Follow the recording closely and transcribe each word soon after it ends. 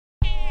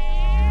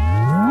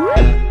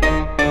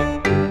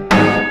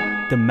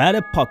The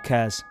Matter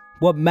Podcast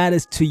What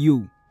Matters to You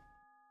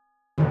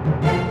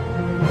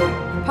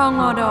พง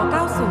ด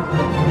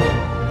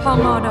90พ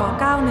งด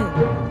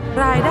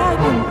91รายได้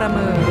พึงประเ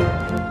มิน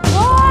โ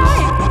ว้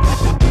ย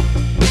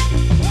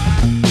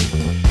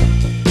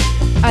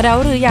อดัล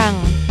หรือยัง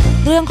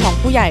เรื่องของ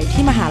ผู้ใหญ่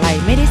ที่มหาลัย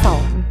ไม่ได้สอ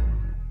น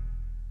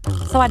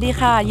สวัสดี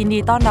ค่ะยินดี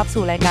ต้อนรับ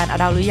สู่รายการอ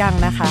ดัลหรือยัง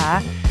นะคะ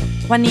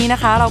วันนี้นะ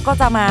คะเราก็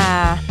จะมา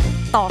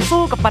ต่อ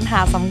สู้กับปัญหา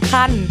สำ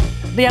คัญ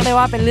เรียกได้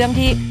ว่าเป็นเรื่อง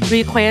ที่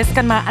รีเควสต์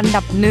กันมาอัน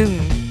ดับ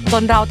1จ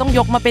นเราต้องย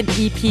กมาเป็น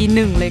EP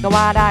 1เลยก็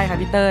ว่าได้ค่ะ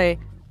พี่เต้ย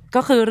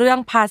ก็คือเรื่อง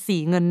ภาษี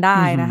เงินได้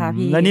นะคะ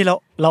พี่แล้วนี่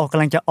เราก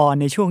ำลังจะออน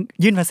ในช่วง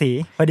ยื่นภาษี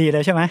พอดีเล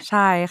ยใช่ไหมใ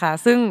ช่ค่ะ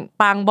ซึ่ง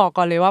ปางบอก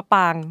ก่อนเลยว่าป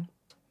าง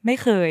ไม่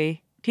เคย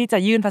ที่จะ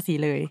ยื่นภาษี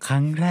เลยค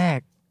รั้งแรก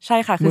ใช่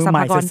ค่ะคือสัม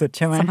ภาระใ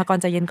ช่ไหมสัมภาระ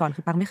ใจเย็นก่อน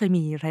คือปางไม่เคย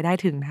มีรายได้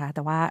ถึงนะคะแ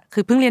ต่ว่าคื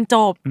อเพิ่งเรียนจ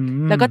บ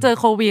แล้วก็เจอ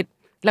โควิด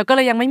แล้วก็เล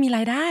ยยังไม่มีร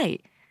ายได้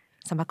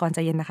สัมภาระใจ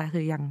เย็นนะคะคื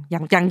อยั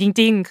งจ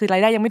ริงๆคือรา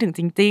ยได้ยังไม่ถึง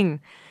จริง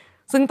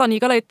ๆซึ่งตอนนี้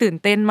ก็เลยตื่น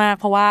เต้นมาก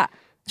เพราะว่า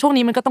ช่วง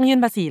นี้มันก็ต้องยื่น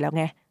ภาษีแล้ว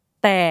ไง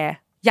แต่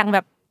ยังแบ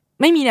บ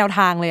ไม่มีแนวท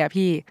างเลยอ่ะ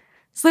พี่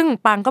ซึ่ง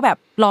ปางก็แบบ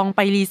ลองไป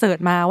รีเสิร์ช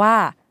มาว่า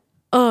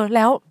แ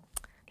ล้ว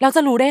เราจ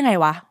ะรู้ได้ไง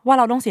วะว่าเ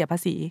ราต้องเสียภา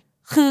ษี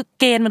คือ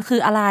เกณฑ์มันคือ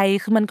อะไร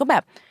คือมันก็แบ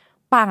บ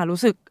ปางอ่ะ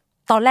รู้สึก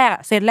ตอนแรก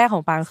เซตแรกข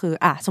องปางคือ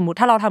สมมุติ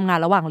ถ้าเราทำงาน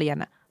ระหว่างเรียน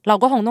อ่ะเรา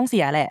ก็คงต้องเ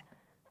สียแหละ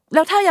แ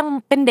ล้วถ้ายัง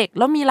เป็นเด็ก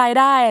แล้วมีราย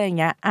ได้อะไร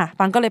เงี้ย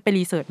ปางก็เลยไป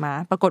รีเสิร์ชมา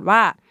ปรากฏว่า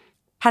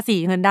ภาษี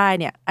เงินได้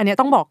เนี่ยอันนี้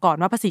ต้องบอกก่อน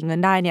ว่าภาษีเงิ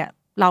นได้เนี่ย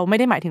เราไม่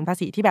ได้หมายถึงภา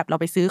ษีที่แบบเรา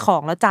ไปซื้อขอ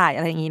งแล้วจ่ายอ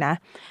ะไรอย่างงี้นะ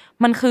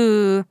มันคือ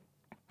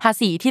ภา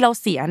ษีที่เรา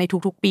เสียใน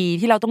ทุกๆปี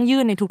ที่เราต้อง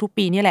ยื่นในทุกๆ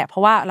ปีนี่แหละเพรา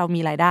ะว่าเรา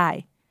มีรายได้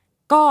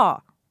ก็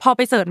พอไ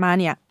ปเสิร์ชมา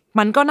เนี่ย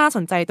มันก็น่าส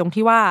นใจตรง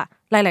ที่ว่า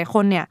หลายๆค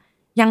นเนี่ย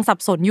ยังสับ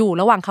สนอยู่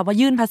ระหว่างคำว่า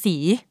ยื่นภาษี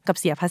กับ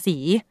เสียภาษี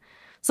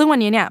ซึ่งวัน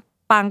นี้เนี่ย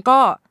ปางก็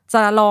จ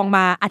ะลองม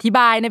าอธิบ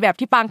ายในแบบ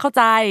ที่ปางเข้า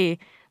ใจ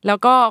แล้ว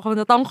ก็คง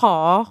จะต้องขอ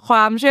คว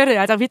ามช่วยเหลื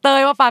อจากพี่เต้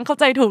ยว่าปางเข้า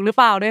ใจถูกหรือเ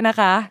ปล่าด้วยนะ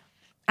คะ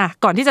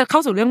ก่อนที่จะเข้า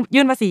สู่เรื่อง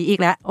ยื่นภาษีอีก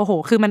แล้วโอ้โห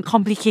คือมันคอ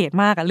มพลีเคท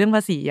มากเรื่องภ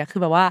าษีคือ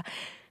แบบว่า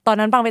ตอน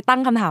นั้นปางไปตั้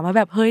งคำถามว่า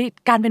แบบเฮ้ย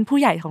การเป็นผู้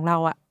ใหญ่ของเรา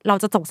เรา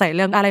จะสงสัยเ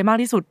รื่องอะไรมาก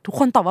ที่สุดทุก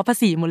คนตอบว่าภา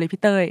ษีหมดเลย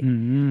พี่เต้ย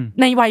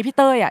ในวัยพี่เ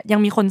ต้ยยัง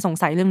มีคนสง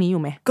สัยเรื่องนี้อ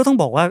ยู่ไหมก็ต้อง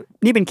บอกว่า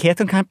นี่เป็นเคส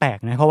ค่อนข้างแปลก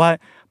นะเพราะว่า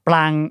ปร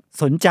าง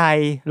สนใจ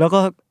แล้วก็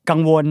กั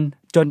งวล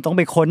จนต้องไ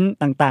ปค้น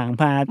ต่าง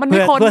ๆมาเ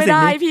พื่อสิ่ง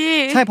นี้พี่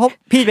ใช่เพราะ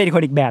พี่เป็นค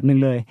นอีกแบบนึง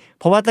เลย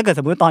เพราะว่าถ้าเกิดส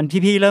มมติตอน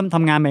ที่พี่เริ่มท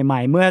ำงานให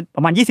ม่ๆเมื่อป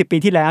ระมาณ20ปี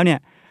ที่แล้วเนี่ย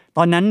ต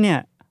อนนั้นเนี่ย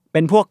เป็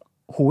นพวก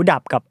หูดั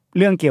บกับ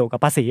เรื่องเกี่ยวกับ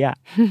ภาษี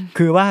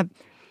คือว่า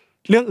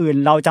เรื่องอื่น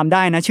เราจำไ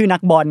ด้นะชื่อนั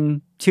กบอล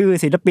ชื่อ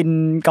ศิลปิน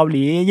เกาห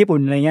ลีญี่ปุ่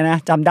นอะไรเงี้ยนะ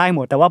จำได้หม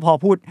ดแต่ว่าพอ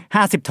พูด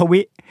50ทวิ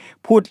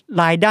พูด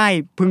รายได้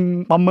พึง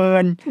ประเมิ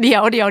นเดี๋ย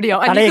วอั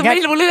นนี้คือไ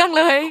ม่รู้เรื่อง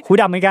เลยหู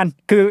ดับเหมือนกัน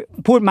คือ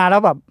พูดมาแล้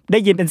วแบบได้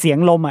ยินเป็นเสียง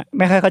ลมไ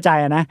ม่ค่อยเข้าใจ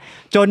นะ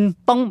จน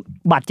ต้อง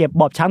บาดเจ็บ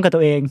บอบช้ำกับตั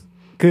วเอง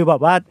คือแบ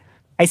บว่า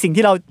ไอ้สิ่ง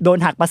ที่เราโดน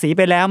หักภาษีไ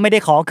ปแล้วไม่ได้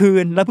ขอคื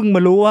นแล้วเพิ่งม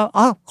ารู้ว่า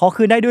อ๋อขอ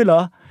คืนได้ด้วยเหร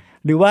อ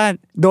หรือว่า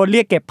โดนเรี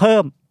ยกเก็บเพิ่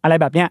มอะไร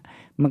แบบเนี้ย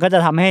มันก็จ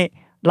ะทำให้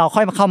เราค่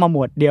อยมาเข้ามาหม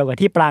วดเดียวกับ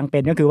ที่ปรางเป็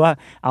นก็คือว่า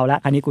เอาละ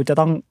อันนี้กูจะ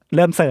ต้องเ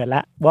ริ่มเสิร์ชแ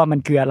ล้วว่ามัน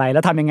คืออะไรแล้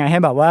วทำยังไงให้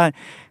แบบว่า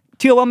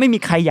เชื่อว่าไม่มี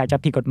ใครอยากจะ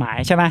ผิดกฎหมาย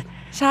ใช่ไหม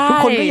ทุก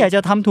คนก็อยากจ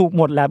ะทำถูก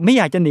หมดแหละไม่อ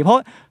ยากจะหนีเพรา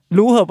ะ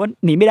รู้เหรอว่า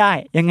หนีไม่ได้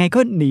ยังไงก็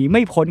หนีไ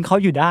ม่พ้นเขา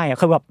อยู่ได้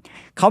คือแบบ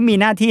เขามี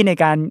หน้าที่ใน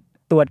การ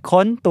ตรวจ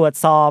ค้นตรวจ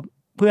สอบ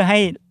เพื่อให้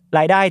ร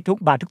ายได้ทุก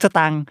บาททุกสต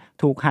างค์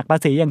ถูกหักภา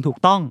ษีอย่างถูก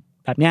ต้อง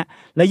แบบเนี้ย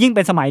แล้วยิ่งเ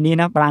ป็นสมัยนี้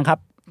นะปรางครับ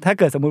ถ้า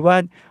เกิดสมมุติว่า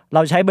เร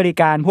าใช้บริ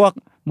การพวก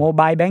โมบ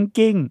ายแบง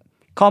กิ้ง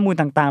ข้อมูล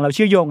ต่างๆเราเ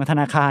ชื่อมโยงกับธ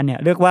นาคารเนี่ย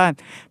เรียกว่า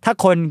ถ้า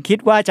คนคิด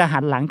ว่าจะหั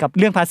นหลังกับ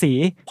เรื่องภาษี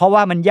เพราะว่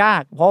ามันยา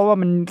กเพราะว่า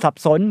มันสับ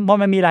สนเพราะ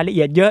มันมีรายละเ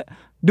อียดเยอะ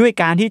ด้วย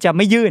การที่จะไ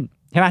ม่ยื่น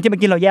ใช่ไหมที่เมื่อ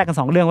กี้เราแยกกัน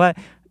2เรื่องว่า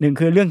1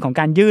คือเรื่องของ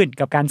การยื่น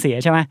กับการเสีย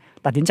ใช่ไหม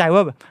ตัดสินใจว่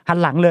าหัน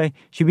หลังเลย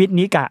ชีวิต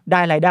นี้กะได้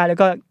รายได้แล้ว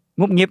ก็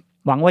งุบงิบ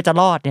หวังว่าจะ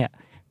รอดเนี่ย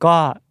ก็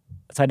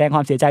แสดงคว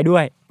ามเสียใจด้ว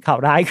ยข่าว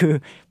ร้ายคือ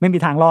ไม่มี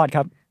ทางรอดค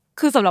รับ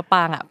คือสำหรับป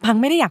างพัง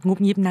ไม่ได้อยากงุบ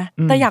งิบนะ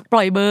แต่อยากป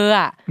ล่อยเบอร์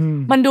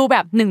มันดูแบ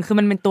บ1คือ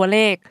มันเป็นตัวเล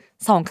ข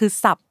2คือ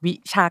ศัพท์วิ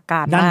ชาก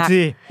ารมากนั่น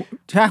สิ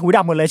ใช่หู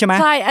ดับหมดเลยใช่ไหม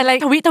ใช่อะไร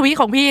ทวิ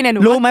ของพี่เนี่ยหนู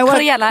รู้ไหมว่า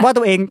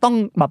ตัวเองต้อง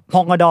แบบพ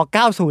งด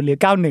90หรือ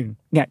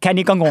91เนี่ยแค่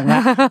นี้ก็งงแล้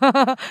ว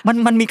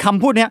มันมีค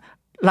ำพูดเนี้ย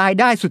ราย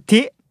ได้สุท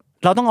ธิ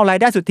เราต้องเอาราย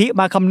ได้สุทธิ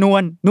มาคำนว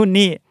ณนู่น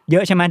นี่เยอ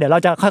ะใช่ไหมเดี๋ยวเรา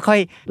จะค่อย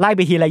ๆไล่ไ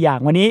ปทีละอย่าง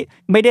วันนี้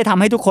ไม่ได้ทำ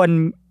ให้ทุกคน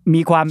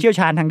มีความเชี่ยว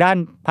ชาญทางด้าน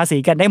ภาษี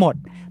กันได้หมด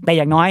แต่อ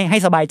ย่างน้อยให้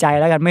สบายใจ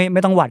แล้วกันไ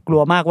ม่ต้องหวาดกลั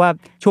วมากว่า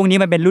ช่วงนี้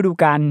มันเป็นฤดู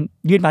กาล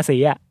ยื่นภาษี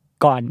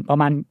ก่อนประ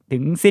มาณถึ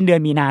งสิ้นเดือ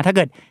นมีนาถ้าเ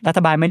กิดรัฐ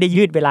บาลไม่ได้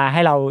ยืดเวลาใ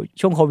ห้เรา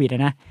ช่วงโควิดน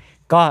ะ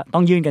ก็ต้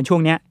องยื่นกันช่ว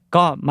งเนี้ย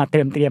ก็มาเต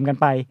รียมกัน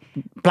ไป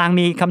ปราง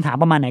มีคำถาม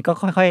ประมาณไหนก็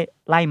ค่อย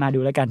ๆไล่มาดู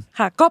แล้วกัน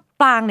ค่ะก็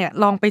ปรางเนี่ย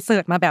ลองไปเสิ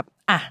ร์ชมาแบบ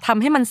ท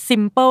ำให้มันซิ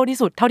มเปิลที่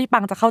สุดเท่าที่ปรา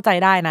งจะเข้าใจ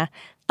ได้นะ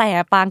แต่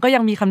ปรางก็ยั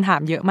งมีคำถา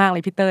มเยอะมากเล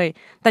ยพี่เต้ย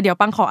แต่เดี๋ยว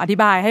ปรางขออธิ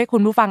บายให้คุ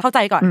ณผู้ฟังเข้าใจ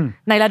ก่อน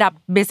ในระดับ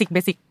เบสิ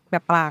กแบ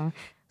บปราง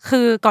คื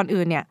อก่อน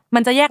อื่นเนี่ยมั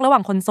นจะแยกระหว่า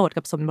งคนโสด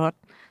กับสม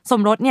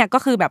รสเนี่ยก็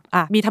คือแบบ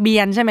มีทะเบีย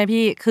นใช่ไหม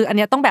พี่คืออันเ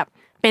นี้ยต้องแบบ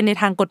เป็นใน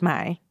ทางกฎหมา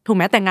ยถูกไ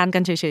หมแต่งงานกั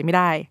นเฉยๆไม่ไ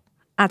ด้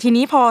ที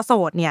นี้พอโส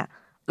ดเนี่ย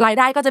ราย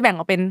ได้ก็จะแบ่ง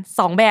ออกเป็น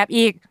2แบบ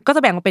อีกก็จ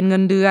ะแบ่งออกเป็นเงิ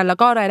นเดือนแล้ว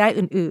ก็รายได้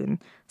อื่น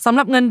ๆสำห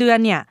รับเงินเดือน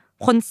เนี่ย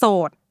คนโส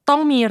ดต้อ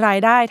งมีราย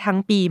ได้ทั้ง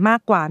ปีมา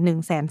กกว่า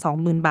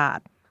 120,000 บาท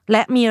แล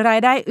ะมีรา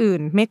ยได้อื่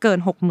นไม่เกิน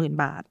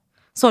 60,000 บาท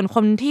ส่วนค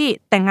นที่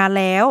แต่งงาน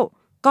แล้ว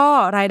ก็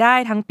รายได้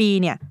ทั้งปี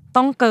เนี่ย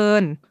ต้องเกิ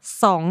น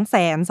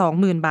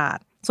 220,000 บาท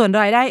ส่วน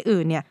รายได้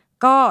อื่นเนี่ย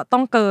ก็ต้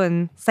องเกิน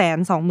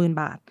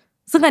 120,000 บาท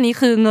ซึ่งอันนี้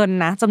คือเงิน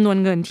นะจำนวน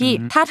เงินที่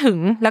ถ้าถึง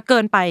และเกิ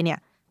นไปเนี่ย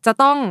จะ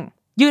ต้อง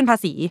ยื่นภา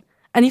ษี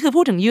อันนี้คือ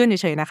พูดถึงยื่น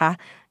เฉยๆนะคะ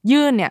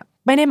ยื่นเนี่ย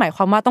ไม่ได้หมายค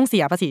วามว่าต้องเสี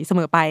ยภาษีเสม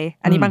อไป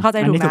อันนี้มันเข้าใจ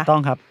ถูกนะอันนี้ถูกต้อ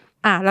งครับ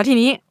แล้วที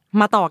นี้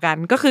มาต่อกัน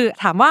ก็คือ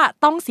ถามว่า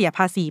ต้องเสียภ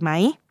าษีไหม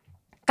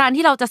การ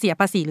ที่เราจะเสีย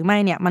ภาษีหรือไม่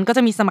เนี่ยมันก็จ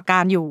ะมีสมกา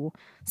รอยู่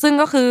ซึ่ง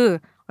ก็คือ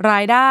รา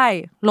ยได้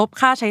ลบ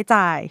ค่าใช้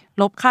จ่าย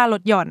ลบค่าล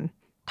ดหย่อน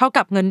เท่า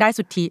กับเงินได้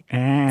สุทธิ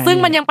ซึ่ง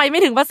มันยังไปไม่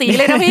ถึงภาษี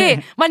เลยนะพี่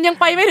มันยัง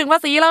ไปไม่ถึงภา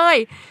ษีเลย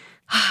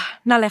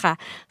นั่นเลยค่ะ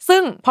ซึ่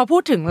งพอพู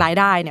ดถึงราย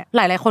ได้เนี่ยห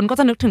ลายๆคนก็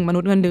จะนึกถึงมนุ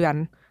ษย์เงินเดือน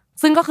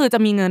ซึ่งก็คือจะ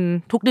มีเงิน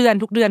ทุกเดื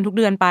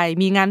อนไป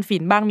มีงานฝิ่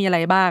นบ้างมีอะไร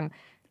บ้าง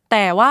แ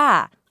ต่ว่า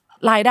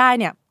รายได้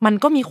เนี่ยมัน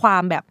ก็มีควา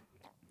มแบบ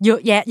เยอะ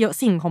แยะเยอะ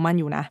สิ่งของมัน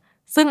อยู่นะ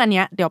ซึ่งอันเ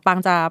นี้ยเดี๋ยวปัง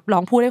จะล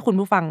องพูดให้คุณ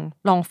ผู้ฟัง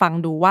ลองฟัง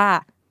ดูว่า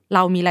เร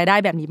ามีรายได้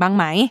แบบนี้บ้างไ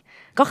หม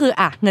ก็คือ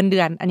เงินเดื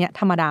อนอันเนี้ย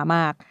ธรรมดาม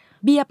าก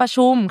เบี้ยประ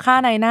ชุมค่า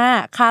นายหน้า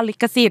ค่าลิ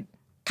ขสิทธิ์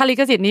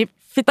นี้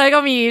พี่เต้ยก็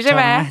มีใช่ไ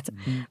หม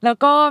แล้ว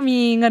ก็มี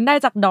เงินได้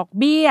จากดอก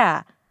เบี้ย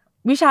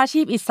วิชา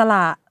ชีพอิสร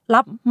ะ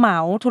รับเหมา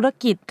ธุร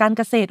กิจการเ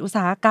กษตรอุตส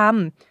าหกรรม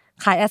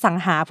ขายอสัง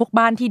หาพวก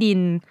บ้านที่ดิน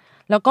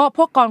แล้วก็พ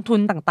วกกองทุน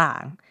ต่า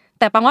งๆ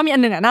แต่ปังว่ามีอั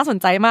นนึงน่าสน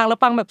ใจมากแล้ว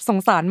ปังแบบสง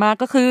สารมาก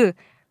ก็คือ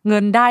เงิ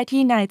นได้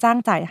ที่นายจ้าง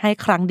จ่ายให้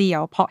ครั้งเดียว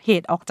เพราะเห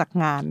ตุออกจาก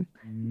งาน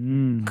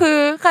คือ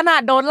ขนา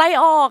ดโดนไล่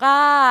ออก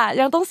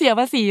ยังต้องเสีย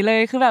ภาษีเล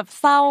ยคือแบบ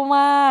เศร้าม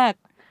าก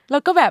แล้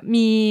วก็แบบ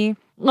มี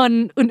เงิน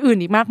อื่น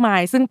ๆอีกมากมาย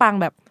ซึ่งปัง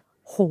แบบ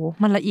โห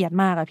มันละเอียด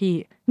มากพี่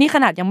นี่ข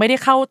นาดยังไม่ได้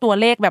เข้าตัว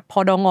เลขแบบพ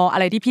ดงอะ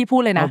ไรที่พี่พู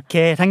ดเลยนะโอเค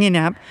ทั้งนี้น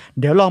ะครับ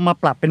เดี๋ยวลองมา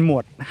ปรับเป็นหมว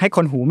ดให้ค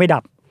นหูไม่ดั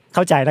บเ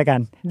ข้าใจแล้วกัน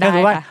ก็คื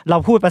อว่าเรา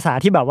พูดภาษา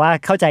ที่แบบว่า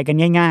เข้าใจกัน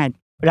ง่าย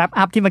ๆรับ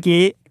อัพที่เมื่อ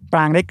กี้ปร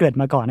างได้เกริ่น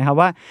มาก่อนนะครับ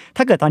ว่า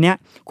ถ้าเกิดตอนนี้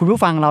คุณผู้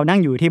ฟังเรานั่ง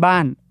อยู่ที่บ้า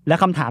นแล้ว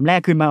คำถามแร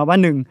กขึ้นมาว่า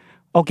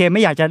1โอเคไ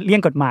ม่อยากจะเลี่ย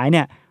งกฎหมายเ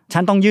นี่ยฉั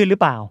นต้องยื่นหรือ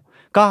เปล่า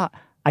ก็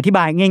อธิบ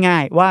ายง่า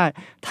ยๆว่า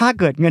ถ้า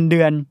เกิดเงินเดื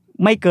อน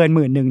ไม่เกิน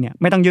10,000เนี่ย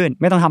ไม่ต้องยื่น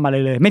ไม่ต้องทำอะไร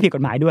เลยไม่ผิดก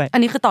ฎหมายด้วยอั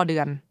นนี้คือต่อเดื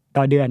อน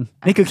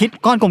นี่คือคิด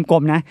ก้อนกล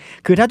มๆนะ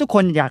คือถ้าทุกค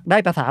นอยากได้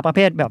ภาษาประเภ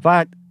ทแบบว่า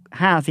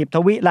50ท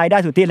วิรายได้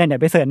สุทธิอะไรเนี่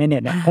ยไปเสิร์ชในเน็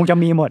ตเนี่ยคงจะ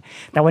มีหมด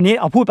แต่วันนี้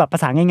เอาพูดแบบภา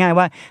ษาง่ายๆ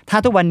ว่าถ้า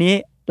ทุกวันนี้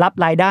รับ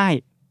รายได้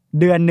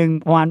เดือนนึง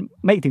ประมาณ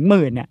ไม่ถึง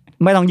10,000เนี่ย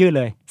ไม่ต้องยื่น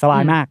เลยสบา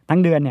ยมากทั้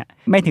งเดือนเนี่ย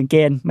ไม่ถึงเก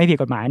ณฑ์ไม่ผิด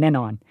กฎหมายแน่น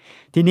อน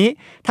ทีนี้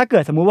ถ้าเกิ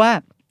ดสมมุติว่า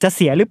จะเ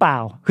สียหรือเปล่า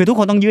คือทุกค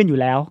นต้องยื่นอยู่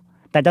แล้ว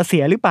แต่จะเสี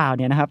ยหรือเปล่า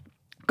เนี่ยนะครับ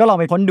ก็ลอง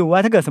ไปค้นดูว่า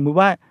ถ้าเกิดสมมุติ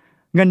ว่า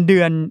เงินเดื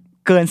อน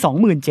เกิน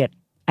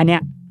 27,000 อันเนี้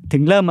ยถึ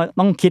งเริ่มมา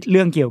ต้องคิดเ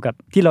รื่องเกี่ยวกับ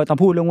ที่เราต้อง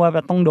พูดเรื่องว่า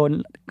ต้องโดน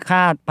ค่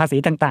าภาษี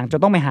ต่างๆจะ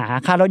ต้องไปหา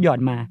ค่าลดหย่อน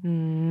มา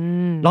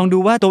ลองดู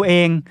ว่าตัวเอ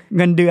งเ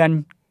งินเดือน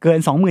เกิน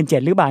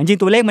 27,000 หรือเปล่าจริง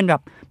ๆตัวเลขมันแบ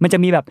บมันจะ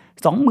มีแบบ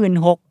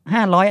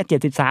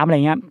 26,573 อะไร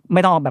เงี้ยไ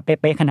ม่ต้องเอาแบบเ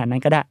ป๊ะๆขนาดนั้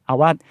นก็ได้เอา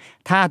ว่า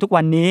ถ้าทุก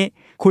วันนี้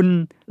คุณ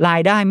รา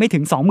ยได้ไม่ถึ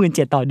ง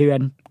 27,000 ต่อเดือน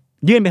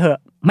ยื่นไปเถอะ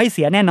ไม่เ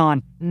สียแน่นอน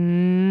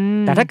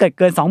แต่ถ้า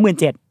เกิน 27,000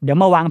 เดี๋ยว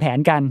มาวางแผน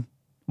กัน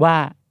ว่า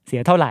เสี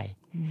ยเท่าไหร่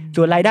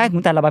ส่วนรายได้ขอ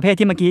งแต่ละประเภท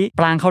ที่เมื่อกี้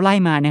ปรางเขาไล่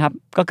มานะครับ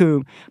ก็คือ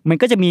มัน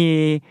ก็จะมี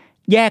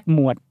แยกหม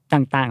วด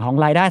ต่างๆของ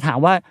รายได้ถาม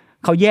ว่า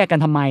เขาแยกกัน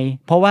ทำไม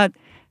เพราะว่า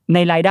ใน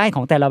รายได้ข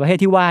องแต่ละประเภท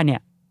ที่ว่าเนี่ย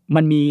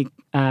มันมี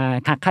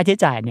หักค่าใช้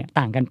จ่ายเนี่ย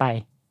ต่างกันไป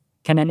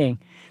แค่นั้นเอง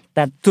แ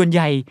ต่ส่วนให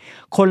ญ่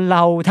คนเร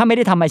าถ้าไม่ไ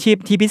ด้ทำอาชีพ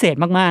ที่พิเศษ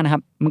มากๆนะครั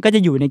บมันก็จะ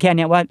อยู่ในแค่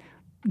นี้ว่า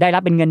ได้รั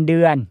บเป็นเงินเดื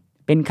อน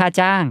เป็นค่า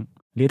จ้าง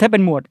หรือถ้าเป็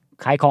นหมวด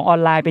ขายของออน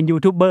ไลน์เป็นยู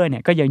ทูบเบอร์เนี่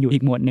ยก็ยังอยู่อี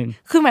กหมวดนึง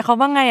คือหมายความ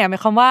ว่าไงหมา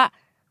ยความว่า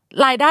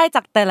รายได้จ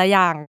ากแต่ละอ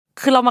ย่าง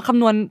คือเรามาค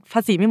ำนวณภ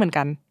าษีไม่เหมือน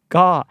กัน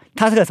ก็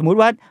ถ้าเกิดสมมุติ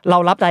ว่าเรา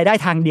รับรายได้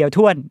ทางเดียว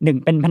ท้วน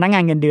1เป็นพนักงา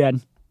นเงินเดือน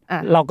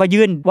เราก็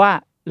ยื่นว่า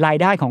ราย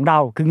ได้ของเรา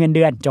คือเงินเ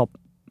ดือนจบ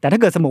แต่ถ้า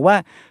เกิดสมมุติว่า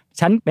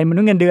ฉันเป็นมนุ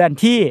ษย์เงินเดือน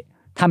ที่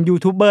ทำยู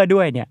ทูบเบอร์ด้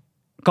วยเนี่ย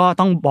ก็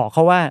ต้องบอกเข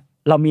าว่า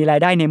เรามีราย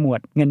ได้ในหมวด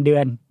เงินเดือ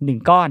น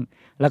1ก้อน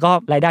แล้วก็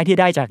รายได้ที่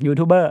ได้จากยู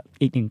ทูบเบอร์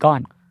อีก1ก้อน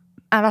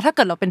แล้วถ้าเ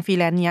กิดเราเป็นฟรี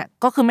แลนซ์เนี่ย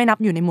ก็คือไม่นับ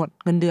อยู่ในหมวด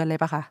เงินเดือนเลย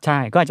ป่ะคะใช่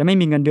ก็อาจจะไม่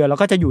มีเงินเดือนเรา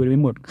ก็จะอยู่ใน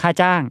หมวดค่า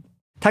จ้าง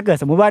ถ้าเกิด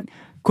สมมุติว่า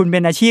คุณเป็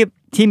นอาชีพ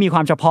ที่มีคว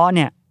ามเฉพาะเ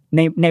นี่ย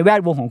ในแว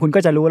ดวงของคุณก็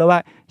จะรู้แล้วว่า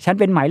ฉัน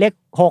เป็นหมายเลข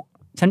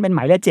6ฉันเป็นหม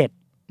ายเลข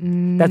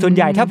7แต่ส่วนใ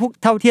หญ่ถ้า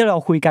เท่าที่เรา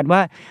คุยกันว่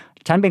า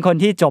ฉันเป็นคน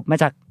ที่จบมา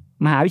จาก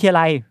มหาวิทยา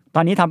ลัยต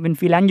อนนี้ทำเป็น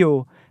ฟรีแลนซ์อยู่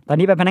ตอน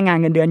นี้เป็นพนักงาน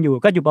เงินเดือนอยู่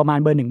ก็อยู่ประมาณ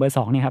เบอร์1เบอร์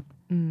2เนี่ยครับ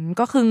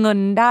ก็คือเงิน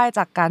ได้จ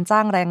ากการจ้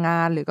างแรงงา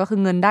นหรือก็คือ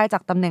เงินได้จา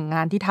กตำแหน่งง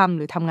านที่ทำห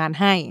รือทำงาน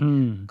ให้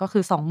ก็คื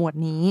อ2หมวด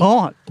นี้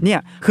เนี่ย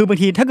คือบาง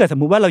ทีถ้าเกิดสม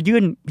มุติว่าเรา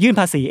ยื่น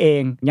ภาษีเอ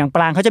งอย่างป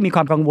รางเขาจะมีค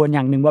วามกังวลอ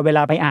ย่างนึงว่าเวล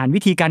าไปอ่าน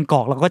วิธีการกร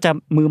อกเราก็จะ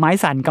มือไม้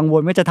สั่นกังว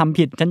ลว่าจะทำ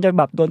ผิดฉันจะ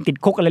แบบโดนติด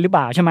คุกอะไรหรือเป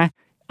ล่าใช่ไหม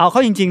เอาเข้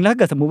าจริงๆแล้ว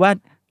เกิดสมมุติว่า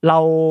เรา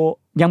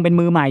ยังเป็น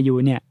มือใหม่อยู่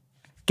เนี่ย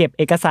เก็บ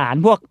เอกสาร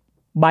พวก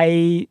ใบ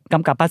ก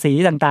ำกับภาษี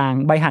ต่าง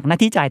ๆใบหักหน้า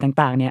ที่จ่าย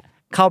ต่างๆเนี่ย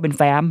เข้าเป็นแ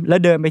ฟ้มแล้ว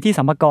เดินไปที่ส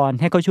รรพากร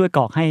ให้เขาช่วยก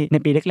รอกให้ใน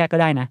ปีแรกๆก็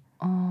ได้นะ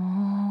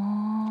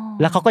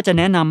แล้วเขาก็จะ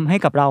แนะนำให้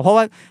กับเราเพราะ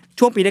ว่า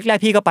ช่วงปีแรก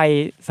ๆพี่ก็ไป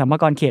สรรพา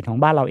กรเขตของ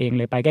บ้านเราเองเ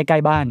ลยไปใกล้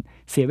ๆบ้าน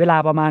เสียเวลา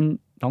ประมาณ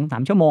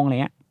 2-3 ชั่วโมงอะไร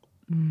เงี้ย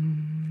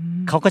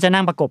เขาก็จะ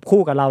นั่งประกบ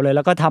คู่กับเราเลยแ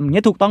ล้วก็ทำอย่างเ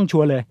งี้ยถูกต้องชั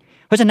วร์เลย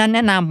เพราะฉะนั้นแน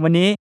ะนำวัน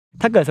นี้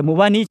ถ้าเกิดสมมุติ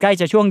ว่านี่ใกล้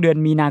จะช่วงเดือน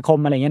มีนาคม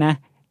อะไรเงี้ยนะ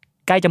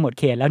ใกล้จะหมด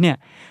เขตแล้วเนี่ย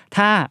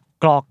ถ้า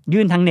กรอก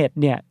ยื่นทางเน็ต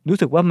เนี่ยรู้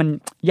สึกว่ามัน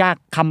ยาก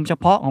คำเฉ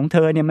พาะของเธ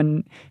อเนี่ยมัน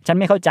ฉัน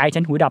ไม่เข้าใจ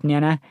ฉันหูดับเนี่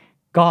ยนะ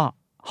ก็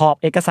หอบ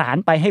เอกสาร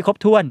ไปให้ครบ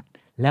ถ้วน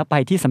แล้วไป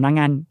ที่สำนัก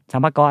งานสร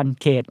รพากร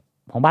เขต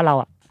ของบ้านเรา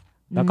อ่ะ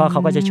แล้วก็เข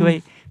าก็จะ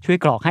ช่วย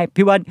กรอกให้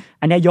พี่ว่า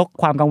อันนี้ยก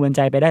ความกังวลใจ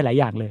ไปได้หลาย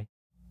อย่างเลย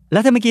แล้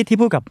วถ้าเมื่อกี้ที่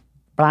พูดกับ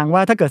ปรางว่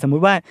าถ้าเกิดสมมุ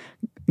ติว่า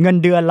เงิน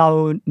เดือนเรา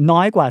น้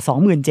อยกว่า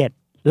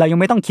 27,000 เรายัง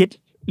ไม่ต้องคิด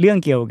เรื่อง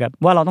เกี่ยวกับ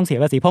ว่าเราต้องเสีย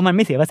ภาษีเพราะมันไ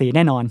ม่เสียภาษีแ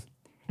น่นอน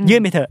ยื่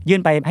นไปเถอะยื่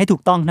นไปให้ถู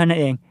กต้องเท่านั้น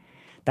เอง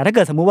แต่ถ้าเ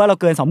กิดสมมุติว่าเรา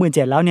เกิน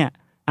 27,000 แล้วเนี่ย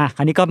คร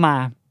าวนี้ก็มา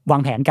วา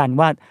งแผนกัน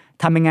ว่า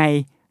ทำยังไง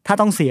ถ้า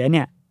ต้องเสียเ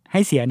นี่ยให้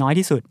เสียน้อย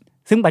ที่สุด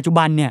ซึ่งปัจจุ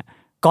บันเนี่ย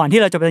ก่อนที่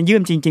เราจะไปยื่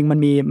นจริงๆมัน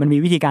มี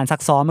วิธีการซั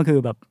กซ้อมก็คือ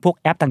แบบพวก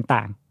แอปต่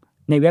าง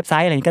ๆในเว็บไซ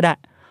ต์อะไรก็ได้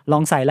ลอ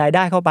งใส่รายไ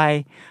ด้เข้าไป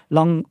ล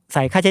องใ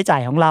ส่ค่าใช้จ่า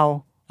ยของเรา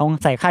ลอง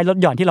ใส่ค่าลด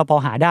หย่อนที่เราพอ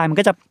หาได้มัน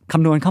ก็จะค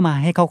ำนวณเข้ามา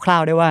ให้คร่า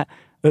วๆได้ว่า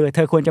เธ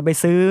อควรจะไป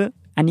ซื้อ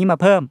อันนี้มา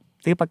เพิ่ม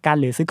ซื้อประกัน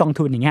หรือซื้อกอง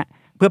ทุนอย่างเงี้ย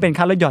เพื่อเป็น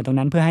ค่าลดหย่อนตรง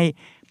นั้นเพื่อให้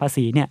ภา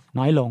ษีเนี่ย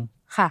น้อยลง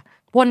ค่ะ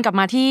วนกลับ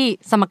มาที่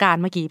สมการ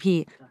เมื่อกี้พี่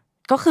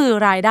ก็คือ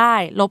รายได้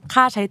ลบ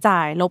ค่าใช้จ่า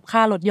ยลบค่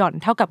าลดหย่อน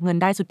เท่ากับเงิน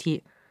ได้สุทธิ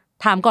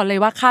ถามก่อนเลย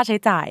ว่าค่าใช้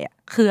จ่ายอ่ะ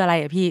คืออะไร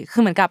อ่ะพี่คื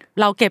อเหมือนกับ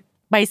เราเก็บ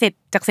ใบเสร็จ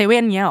จากเซเว่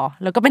นเงี้ยหรอ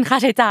แล้วก็เป็นค่า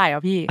ใช้จ่ายอ่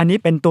ะพี่อันนี้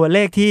เป็นตัวเล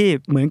ขที่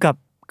เหมือนกับ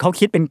เขา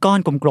คิดเป็นก้อน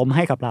กลมๆใ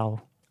ห้กับเรา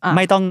ไ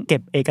ม่ต้องเก็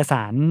บเอกส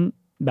าร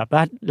แบบว่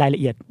ารายละ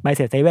เอียดใบเ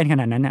สร็จเซเว่นข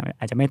นาดนั้น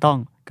อาจจะไม่ต้อง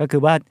ก็คื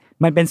อว่า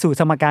มันเป็นสูตร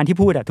สมการที่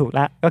พูดถูกแ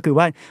ล้วก็คือ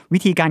ว่าวิ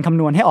ธีการคำ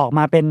นวณให้ออกม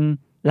าเป็น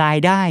ราย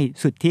ได้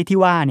สุทธิที่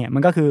ว่าเนี่ยมั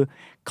นก็คือ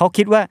เขา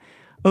คิดว่า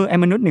ไอ้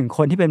มนุษย์1ค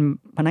นที่เป็น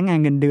พนักงาน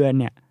เงินเดือน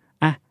เนี่ย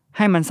ใ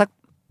ห้มันสัก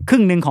ครึ่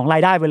งนึงของรา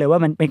ยได้ไปเลยว่า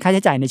มันเป็นค่าใ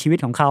ช้จ่ายในชีวิต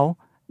ของเขา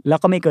แล้ว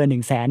ก็ไม่เกิน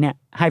 100,000 เนี่ย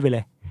ให้ไปเล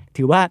ย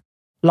ถือว่า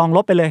ลองล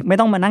บไปเลยไม่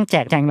ต้องมานั่งแจ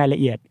กแจงรายละ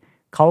เอียด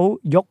เขา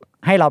ยก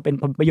ให้เราเป็น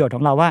ผลประโยชน์ข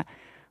องเราว่า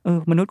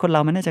มนุษย์คนเร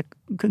ามันน่าจะ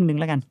ครึ่งนึง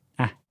แล้วกัน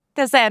แ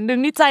ต่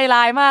100,000นี่ใจ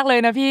ร้ายมากเลย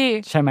นะพี่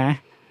ใช่ไหม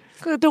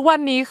คือทุกวัน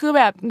นี้คือ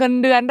แบบเงิน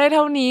เดือนได้เ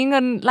ท่านี้เงิ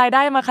นรายไ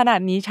ด้มาขนา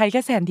ดนี้ใช้แ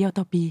ค่100,000เดียว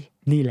ต่อปี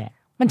นี่แหละ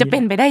มันจะเป็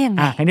นไปได้ยังไง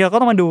ทีนี้เรา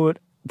ก็ต้องมาดู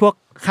พวก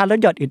ค่าลด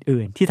หย่อน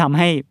อื่นๆที่ทำใ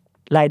ห้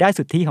รายได้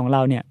สุทธิของเร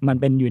าเนี่ยมัน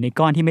เป็นอยู่ใน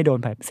ก้อนที่ไม่โดน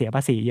เสียภ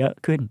าษีเยอะ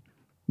ขึ้น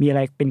มีอะไร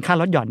เป็นค่า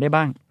ลดหย่อนได้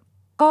บ้าง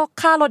ก็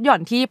ค่าลดหย่อ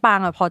นที่ปาง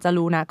พอจะ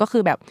รู้นะก็คื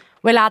อแบบ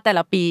เวลาแต่ล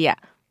ะปี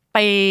ไป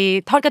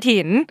ทอดกฐิ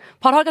น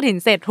พอทอดกฐิน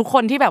เสร็จทุกค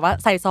นที่แบบว่า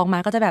ใส่ซองมา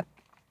ก็จะแบบ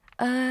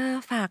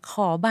ฝากข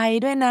อใบ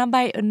ด้วยนะใบ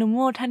อนุโม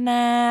ทน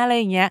าอะไร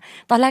อย่างเงี้ย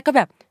ตอนแรกก็แ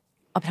บบ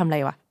เอาไปทำอะไร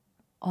วะ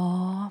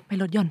ไป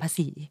ลดหย่อนภา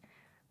ษี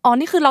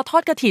นี่คือเราทอ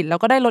ดกฐินแล้ว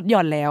ก็ได้ลดหย่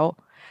อนแล้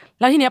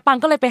วทีเนี้ยปัง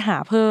ก็เลยไปหา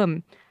เพิ่ม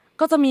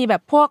ก็จะมีแบ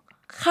บพวก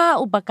ค่า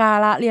อุปกา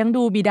ระเลี้ยง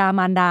ดูบิดาม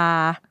ารดา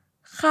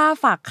ค่า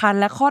ฝากครรภ์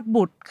และคลอด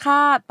บุตรค่า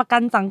ประกั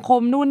นสังค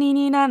มนู่น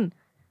นี่นั่น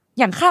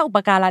อย่างค่าอุป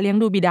การะเลี้ยง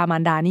ดูบิดามา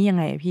รดานี่ยัง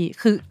ไงพี่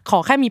คือขอ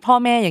แค่มีพ่อ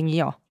แม่อย่างนี้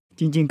หรอ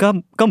จริงๆ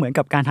ก็เหมือน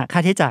กับการหักค่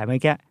าใช้จ่ายเมื่อ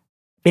กี้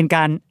เป็นก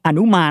ารอ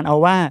นุมานเอา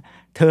ว่า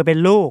เธอเป็น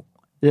ลูก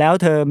แล้ว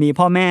เธอมี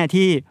พ่อแม่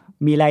ที่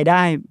มีรายไ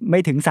ด้ไม่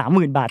ถึง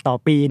 30,000 บาทต่อ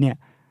ปีเนี่ย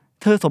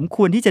เธอสมค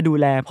วรที่จะดู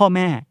แลพ่อแ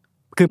ม่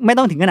คือไม่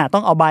ต้องถึงขนาดต้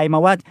องเอาใบมา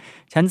ว่า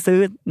ฉันซื้อ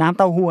น้ำเ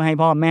ต้าหู้ให้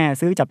พ่อแม่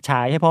ซื้อจับฉ่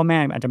ายให้พ่อแม่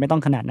อาจจะไม่ต้อ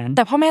งขนาดนั้นแ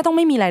ต่พ่อแม่ต้องไ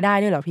ม่มีรายได้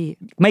ด้วยเหรอพี่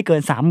ไม่เกิ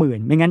น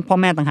 30,000 ไม่งั้นพ่อ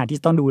แม่ต่างหากที่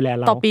ต้องดูแล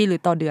เราต่อปีหรือ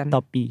ต่อเดือนต่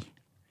อปี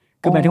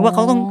คือหมายถึงว่าเข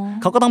า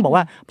ก็ต้องบอก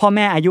ว่าพ่อแ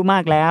ม่อายุมา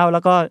กแล้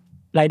วก็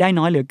รายได้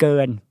น้อยเหลือเกิ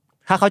น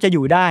ถ้าเขาจะอ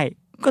ยู่ได้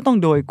ก็ต้อง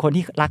โดยคน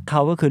ที่รักเข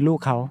าก็คือลูก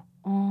เขา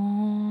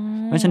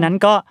เพราะฉะนั้น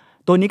ก็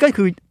ตัวนี้ก็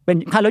คือเป็น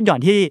ค่าลดหย่อ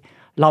นที่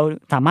เรา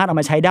สามารถเอา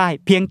มาใช้ได้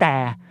เพียงแต่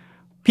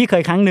พี่เค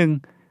ยครั้งนึง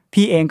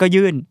พี่เองก็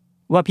ยื่น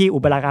ว่าพี่อุ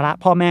ปการะ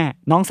พ่อแม่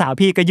น้องสาว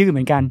พี่ก็ยื่นเห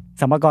มือนกัน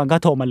สรรพากรก็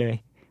โทรมาเลย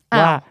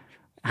ว่า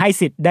ให้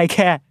สิทธิ์ได้แ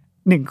ค่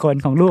1คน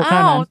ของลูกเท่า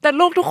นั้นแต่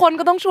ลูกทุกคน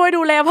ก็ต้องช่วย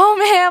ดูแลพ่อ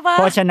แม่ป่ะ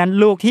เพราะฉะนั้น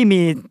ลูกที่มี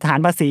ฐาน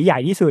ภาษีใหญ่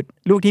ที่สุด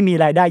ลูกที่มี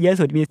รายได้เยอะ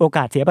สุดมีโอก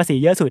าสเสียภาษี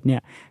เยอะสุดเนี่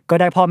ยก็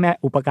ได้พ่อแม่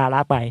อุปการะ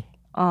ไป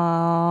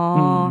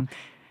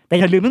แต่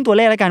อย่าลืมเรื่องตัวเ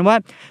ลขแล้วกันว่า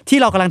ที่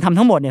เรากำลังทำ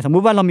ทั้งหมดเนี่ยสมมุ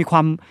ติว่าเรามีคว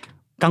าม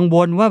กังว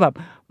ลว่าแบบ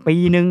ปี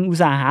นึงอุต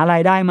สาห์หารา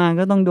ยได้มา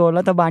ก็ต้องโดน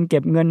รัฐบาลเก็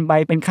บเงินไป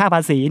เป็นค่าภ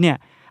าษีเนี่ย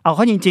เอาเ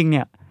ข้าจริงๆเ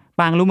นี่ย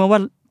ปางรู้มั้ยว่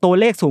าตัว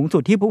เลขสูงสุ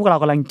ดที่พวกเรา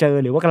กำลังเจอ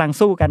หรือว่ากำลัง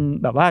สู้กัน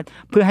แบบว่า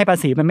เพื่อให้ภา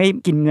ษีมันไม่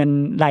กินเงิน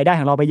รายได้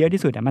ของเราไปเยอะ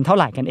ที่สุดมันเท่าไ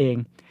หร่กันเอง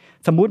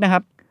สมมุตินะครั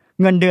บ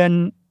เงินเดือน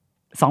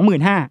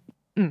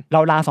 25,000 เร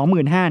าลา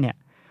 25,000 เนี่ย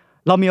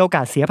เรามีโอก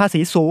าสเสียภาษี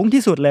สูง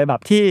ที่สุดเลยแบ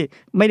บที่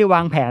ไม่ได้ว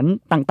างแผน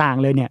ต่าง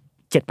ๆเลยเนี่ย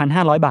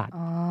 7,500 บาท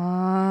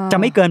จะ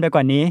ไม่เกินไปก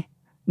ว่านี้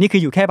นี่คื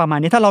ออยู่แค่ประมาณ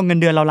นี้ถ้าเราเงิน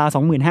เดือนเราลา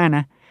 25,000 น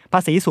ะภา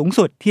ษีสูง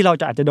สุดที่เรา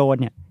จะอาจจะโดน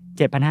เนี่ย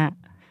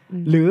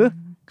 7,500 หรือ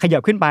ขยั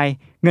บขึ้นไป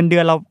เงินเดื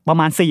อนเราประ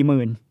มาณ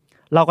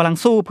 40,000 เรากำลัง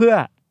สู้เพื่อ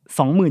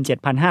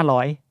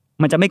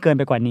 27,500 มันจะไม่เกิน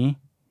ไปกว่านี้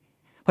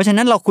เพราะฉะ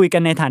นั้นเราคุยกั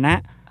นในฐานะ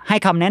ให้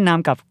คำแนะน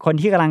ำกับคน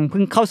ที่กำลังเ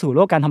พิ่งเข้าสู่โล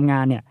กการทำงา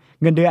นเนี่ย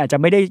เงินเดือนอาจจะ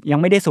ยัง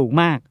ไม่ได้สูง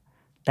มาก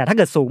แต่ถ้าเ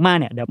กิดสูงมาก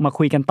เนี่ยเดี๋ยวมา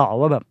คุยกันต่อ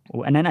ว่าแบบ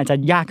อันนั้นอาจจะ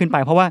ยากขึ้นไป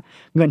เพราะว่า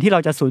เงินที่เรา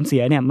จะสูญเสี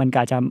ยเนี่ยมันก็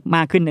อาจจะม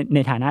ากขึ้นใน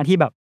ฐานะที่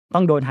แบบต้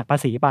องโดนหักภา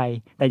ษีไป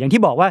แต่อย่าง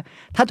ที่บอกว่า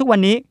ถ้าทุกวัน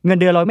นี้เงิน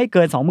เดือนเราไม่เ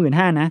กิน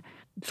 25,000 นะ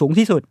สูง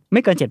ที่สุดไ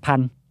ม่เกิน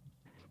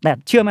 7,000 แต่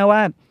เชื่อไหมว่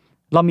า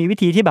เรามีวิ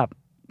ธีที่แบบ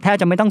แทบ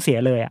จะไม่ต้องเสีย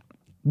เลยอ่ะ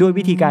ด้วย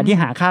วิธีการที่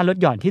หาค่าลด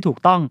หย่อนที่ถูก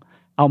ต้อง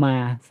เอามา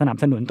สนับ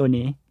สนุนตัว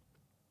นี้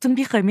ซึ่ง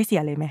พี่เคยไม่เสี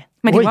ยเลยไหม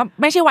หมายถึงว่า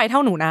ไม่ใช่วัยเท่า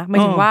หนูนะหมาย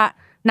ถึงว่า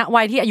ณ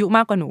วัยที่อายุม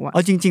ากกว่าหนูอะเอ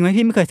าจริงๆไหม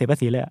พี่ไม่เคยเสียภา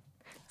ษีเลย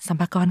สัม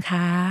ภากรค่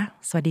ะ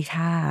สวัสดี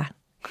ค่ะ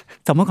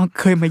สัมภากร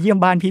เคยมาเยี่ยม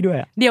บ้านพี่ด้วย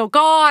เดี๋ยว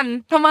ก่อน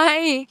ทำไม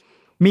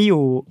มีอ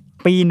ยู่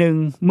ปีนึง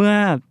เมื่อ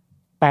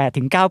8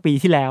 ถึง 9 ปี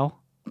ที่แล้ว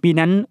ปี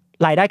นั้น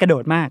รายได้กระโด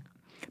ดมาก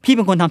พี่เ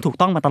ป็นคนทำถูก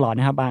ต้องมาตลอด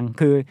นะครับบาง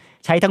คือ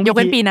ใช้ทั้งยกเ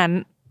ว้นปี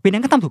นั้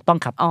นก็ทำถูกต้อง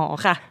ครับอ๋อ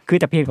ค่ะคือ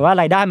แต่เพียงแต่ว่า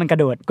รายได้มันกระ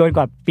โดดเกินก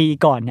ว่าปี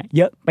ก่อนเนี่ยเ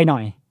ยอะไปหน่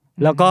อย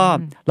แล้วก็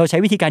เราใช้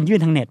วิธีการยื่น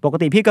ทางเน็ตปก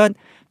ติพี่ก็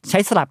ใช้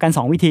สลับกัน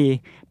2วิธี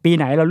ปีไ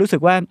หนเรารู้สึ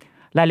กว่า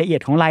รายละเอีย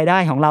ดของรายได้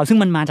ของเราซึ่ง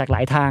มันมาจากหล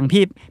ายทาง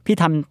พี่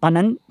ทำตอน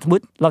นั้นสมม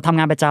ติเราทำ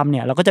งานประจำเ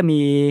นี่ยเราก็จะมี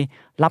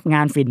รับง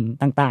านฝิ่น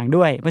ต่างๆ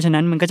ด้วยเพราะฉะ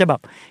นั้นมันก็จะแบ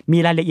บมี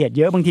รายละเอียดเ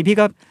ยอะบางทีพี่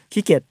ก็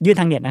ขี้เกียจยื่น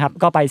ทางเน็ตนะครับ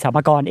ก็ไปสรรพ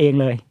ากรเอง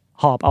เลย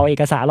หอบเอาเอ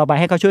กสารเราไป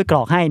ให้เขาช่วยกร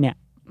อกให้เนี่ย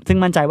ซึ่ง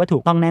มั่นใจว่าถู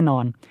กต้องแน่นอ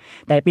น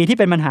แต่ปีที่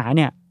เป็นปัญหาเ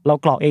นี่ยเรา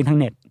กรอกเองทาง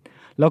เน็ต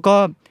แล้วก็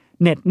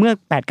เน็ตเมื่อ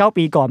 8-9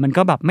 ปีก่อนมัน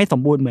ก็แบบไม่ส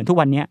มบูรณ์เหมือนทุก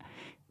วันนี้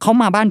เขา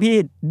มาบ้านพี่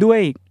ด้วย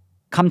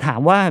คำถาม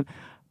ว่า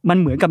มัน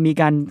เหมือนกับมี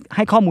การใ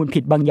ห้ข้อมูลผิ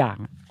ดบางอย่าง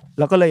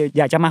แล้วก็เลยอ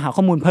ยากจะมาหา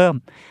ข้อมูลเพิ่ม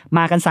ม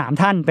ากัน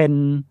3ท่านเป็น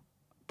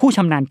ผู้ช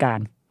ำนาญการ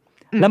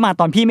แล้วมา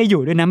ตอนพี่ไม่อ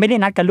ยู่ด้วยนะไม่ได้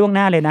นัดกันล่วงห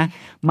น้าเลยนะ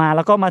มาแ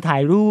ล้วก็มาถ่า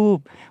ยรูป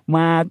ม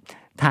า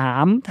ถา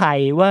มไถ่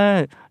ว่า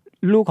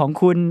ลูกของ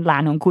คุณหลา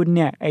นของคุณเ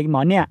นี่ยไอ้หม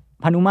อเนี่ย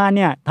พานุมาตเ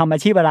นี่ยทำอา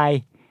ชีพอะไร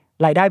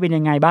รายได้เป็น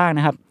ยังไงบ้างน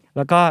ะครับแ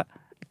ล้วก็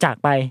จาก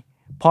ไป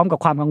พร้อมกับ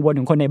ความกังวล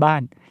ของคนในบ้า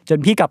นจน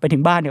พี่กลับไปถึ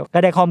งบ้านเนี่ยก็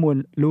ได้ข้อมูล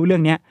รู้เรื่อ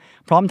งนี้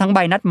พร้อมทั้งใบ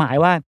นัดหมาย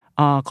ว่า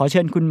ขอเ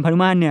ชิญคุณพานุ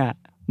มาตเนี่ย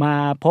มา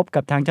พบ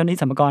กับทางเจ้าหน้าที่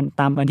สรรพากร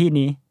ตามวันที่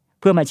นี้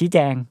เพื่อมาชี้แจ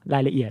งรา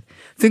ยละเอียด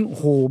ซึ่งโอ้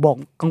โหบอก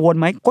กังวล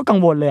ไหมก็กัง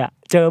วลเลยอ่ะ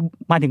เจอ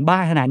มาถึงบ้า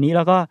นขนาดนี้แ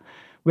ล้วก็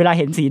เวลาเ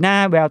ห็นสีหน้า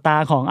แววตา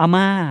ของอา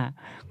ม่า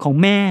ของ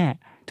แม่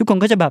ทุกคน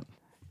ก็จะแบบ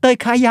เต้ย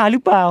ค้ายาหรื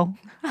อเปล่า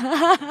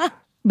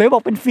เบย์บอ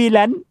กเป็นฟรีแล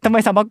นซ์ทำไม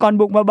สรรพากร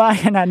บุกมาบ้าน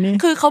ขนาดนี้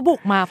คือเขาบุ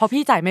กมาเพราะ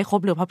พี่จ่ายไม่คร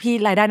บหรือเพราะพี่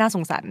รายได้น่าส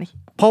งสารนี่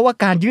เพราะว่า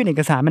การยื่นเอ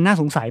กสารมันน่า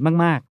สงสัย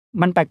มาก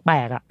ๆมันแปล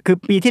กๆอ่ะคือ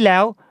ปีที่แล้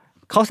ว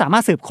เขาสามาร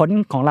ถสืบค้น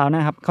ของเราน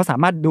ะครับเขาสา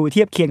มารถดูเ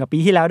ทียบเคียงกับปี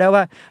ที่แล้วได้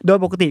ว่าโดย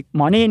ปกติห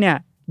มอนี่เนี่ย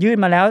ยื่น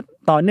มาแล้ว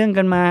ต่อเนื่อง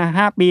กันมา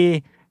5ปี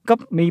ก็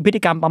มีพฤ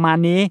ติกรรมประมาณ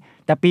นี้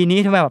แต่ปีนี้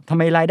ทำไ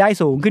มรายได้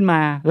สูงขึ้นมา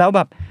แล้วแบ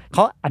บเข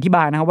าอธิบ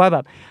ายนะครับว่าแบ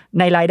บ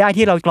ในรายได้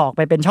ที่เรากรอกไ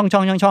ปเป็นช่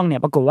องๆเนี่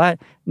ยปรากฏว่า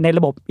ในร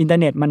ะบบอินเทอ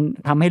ร์เน็ตมัน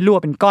ทำให้รั่ว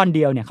เป็นก้อนเ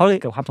ดียวเนี่ยเขาเลย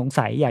เกิดความสง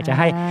สัยอยากจะ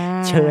ให้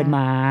เชิญม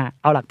า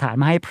เอาหลักฐาน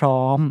มาให้พร้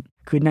อม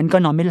คืนนั้นก็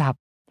นอนไม่หลับ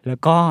แล้ว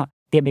ก็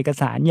เตรียมเอก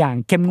สารอย่าง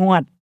เข้มงว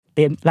ดเต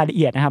รียมรายละเ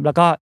อียดนะครับแล้ว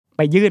ก็ไ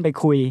ปยื่นไป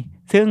คุย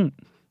ซึ่ง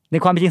ใน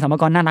ความเป็นจริงสรรพา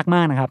กรน่ารักม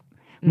ากนะครับ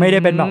ไม่ได้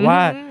เป็นแบบว่า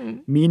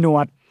มีหนว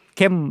ดเ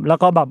ข้มแล้ว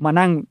ก็แบบมา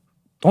นั่ง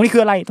ตรงนี้คื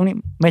ออะไรตรงนี้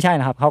ไม่ใช่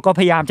นะครับเขาก็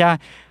พยายามจะ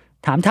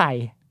ถามไถ่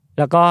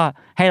แล้วก็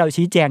ให้เรา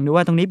ชี้แจงดู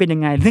ว่าตรงนี้เป็นยั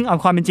งไงซึ่งเอา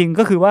ความเป็นจริง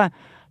ก็คือว่า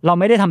เรา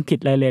ไม่ได้ทำผิด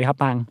เลยครับ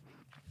ปัง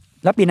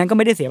แล้วปีนั้นก็ไ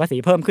ม่ได้เสียภาษี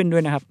เพิ่มขึ้นด้ว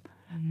ยนะครับ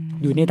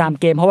อยู่ในตาม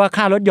เกณฑ์เพราะว่า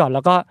ค่ารถหย่อนแ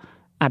ล้วก็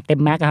อัดเต็ม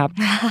แม็กครับ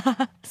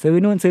ซื้อ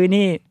นู่นซื้อ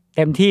นี่เ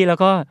ต็มที่แล้ว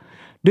ก็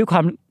ด้วยควา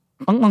ม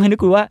ต้องให้นึ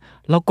กดูว่า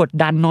เรากด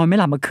ดันนอนไม่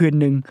หลับมาคืน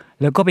นึง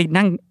แล้วก็ไป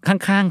นั่ง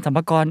ข้างๆสรรพ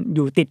ากรอ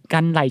ยู่ติดกั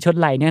นไหลชน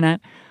ไหลเนี่ยนะ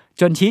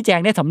จนชี้แจง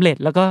ได้สำเร็จ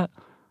แล้วก็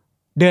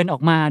เดินออ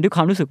กมาด้วยค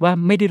วามรู้สึกว่า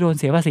ไม่ได้โดน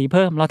เสียภาษีเ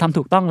พิ่มเราทำ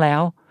ถูกต้องแล้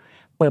ว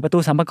เปิดประตู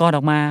สรรพากรอ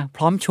อกมาพ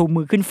ร้อมชู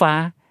มือขึ้นฟ้า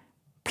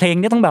เพลง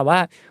เนี่ยต้องแบบว่า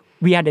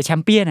We are the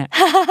champion อ่ะ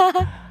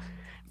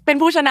เป็น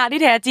ผู้ชนะ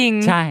ที่แท้จริง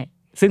ใช่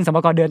ซึ่งสรรพ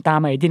ากรเดินตาม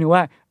มาอีกทีนึง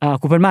ว่า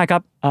คุณพันมากครั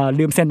บ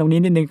ลืมเซ็นตรงนี้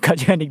นิดนึงขอ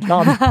เชิญอีกรอ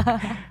บ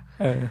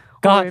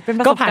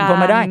ก็ผ่านพ้น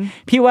มาได้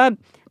พี่ว่า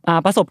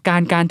ประสบการ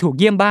ณ์การถูก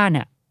เยี่ยมบ้านเ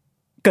นี่ย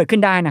เกิดขึ้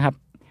นได้นะครับ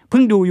เพิ่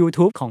งดู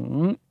YouTube ของ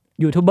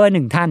ยูทูบเบอร์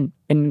1ท่าน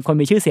เป็นคน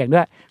มีชื่อเสียงด้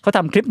วยเขาท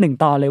ำคลิป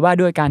1ตอนเลยว่า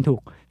ด้วยการถู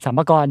กสรรพ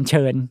ากรเ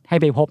ชิญให้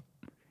ไปพบ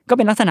ก็เ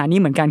ป็นลักษณะนี้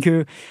เหมือนกันคือ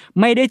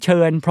ไม่ได้เชิ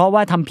ญเพราะว่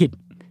าทำผิด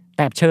แ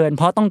ต่เชิญเ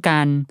พราะต้องกา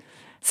ร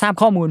ทราบ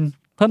ข้อมูล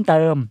เพิ่มเ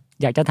ติม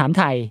อยากจะถามไ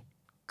ถ่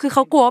คือเข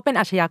ากลัวว่าเป็น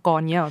อาชญากร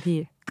เงี้ยเหรอพี่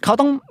เขา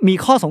ต้องมี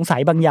ข้อสงสั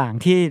ยบางอย่าง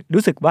ที่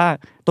รู้สึกว่า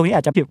ตรงนี้อ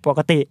าจจะผิดปก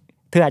ติ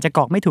เธออาจจะก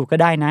รอกไม่ถูกก็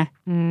ได้นะ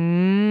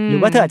หรื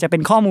อว่าเธออาจจะเป็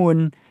นข้อมูล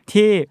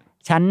ที่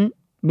ฉัน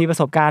มีประ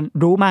สบการณ์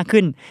รู้มาก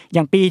ขึ้นอ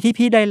ย่างปีที่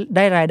พี่ไ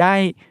ด้รายได้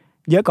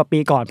เยอะกว่าปี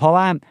ก่อนเพราะ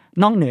ว่า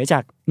นอกเหนือจา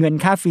กเงิน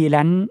ค่าฟรีแล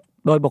นซ์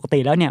โดยปกติ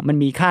แล้วเนี่ยมัน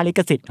มีค่าลิข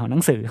สิทธิ์ของหนั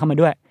งสือเข้ามา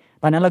ด้วย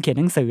ตอนนั้นเราเขียน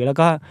หนังสือแล้ว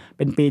ก็เ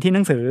ป็นปีที่ห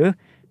นังสือ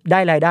ได้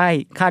รายได้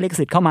ค่าลิข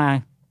สิทธิ์เข้ามา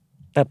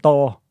เติบโต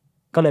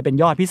ก็เลยเป็น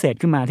ยอดพิเศษ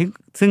ขึ้นมา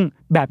ซึ่ง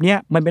แบบนี้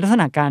มันเป็นลักษ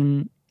ณะการ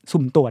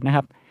สุ่มตรวจนะค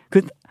รับคื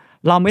อ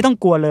เราไม่ต้อง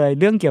กลัวเลย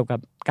เรื่องเกี่ยวกับ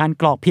การ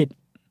กรอกผิด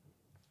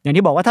อย่าง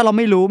ที่บอกว่าถ้าเราไ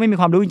ม่รู้ไม่มี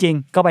ความรู้จริง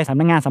ๆก็ไปสำ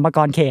นักงานสรรพาก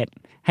รเขต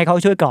ให้เขา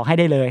ช่วยกรอกให้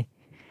ได้เลย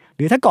ห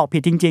รือถ้ากรอกผิ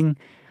ดจริง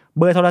ๆเ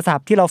บอร์โทรศัพ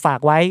ท์ที่เราฝาก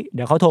ไว้เ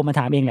ดี๋ยวเขาโทรมา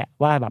ถามเองแหละ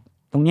ว่าแบบ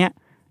ตรง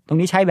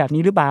นี้ใช้แบบ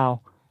นี้หรือเปล่า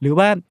หรือ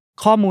ว่า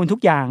ข้อมูลทุก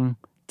อย่าง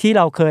ที่เ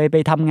ราเคยไป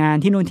ทำงาน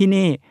ที่นู่นที่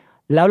นี่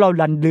แล้วเรา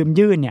ลืม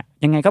ยื่นเนี่ย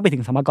ยังไงก็ไปถึ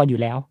งสรรพากรอยู่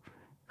แล้ว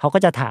เขาก็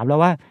จะถามเรา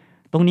ว่า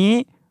ตรงนี้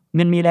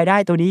มันมีรายได้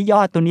ตัวนี้ย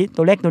อดตัวนี้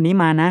ตัวเลขตัวนี้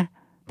มานะ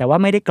แต่ว่า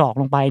ไม่ได้กรอก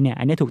ลงไปเนี่ย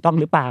อันนี้ถูกต้อง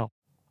หรือเปล่า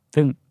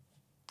ซึ่ง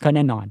ก็แ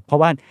น่นอนเพราะ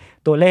ว่า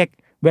ตัวเลข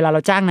เวลาเร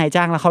าจ้างนาย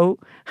จ้างแล้วเขา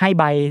ให้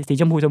ใบสี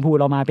ชมพู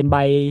เรามาเป็นใบ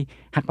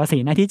หักภาษี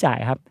หน้าที่จ่าย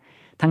ครับ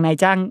ทางนาย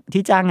จ้าง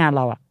ที่จ้างงานเ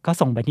ราอ่ะก็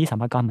ส่งไปที่สร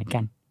รพากรเหมือนกั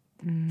น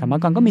สรรพา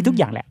กรก็มีทุก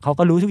อย่างแหละเขา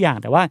ก็รู้ทุกอย่าง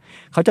แต่ว่า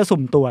เขาจะสุ่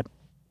มตรวจ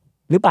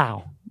หรือเปล่า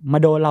มา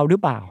โดนเราหรือ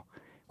เปล่า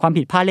ความ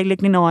ผิดพลาดเล็ก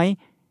ๆน้อย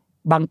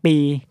ๆบางปี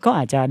ก็อ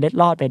าจจะเล็ด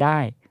ลอดไปได้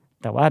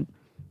แต่ว่า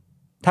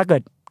ถ้าเกิ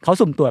ดเขา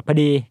สุ่มตรวจพอ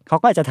ดีเขา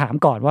ก็อาจจะถาม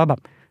ก่อนว่าแบบ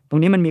ตร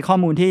งนี้มันมีข้อ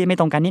มูลที่ไม่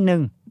ตรงกันนิดนึ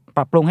งป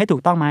รับปรุงให้ถู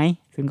กต้องไหม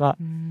ซึ่ง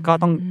ก็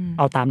ต้องเ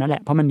อาตามนั้นแหล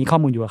ะเพราะมันมีข้อ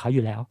มูลอยู่กับเขาอ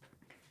ยู่แล้ว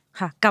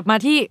ค่ะกลับมา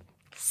ที่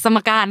สม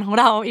การของ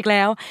เราอีกแ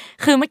ล้ว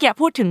คือเมื่อกี้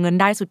พูดถึงเงิน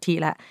ได้สุทธิ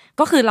แล้ว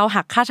ก็คือเรา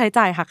หักค่าใช้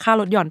จ่ายหักค่า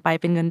ลดหย่อนไป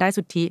เป็นเงินได้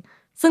สุทธิ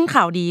ซึ่ง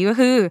ข่าวดีก็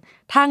คือ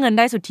ถ้าเงินไ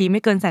ด้สุทธิไ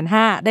ม่เกิน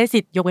 150,000 ได้สิ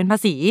ทธิ์ยกเว้นภา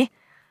ษี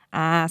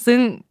ซึ่ง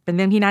เป็นเ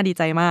รื่องที่น่าดีใ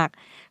จมาก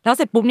แล้วเ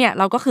สร็จปุ๊บเนี่ย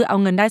เราก็คือเอา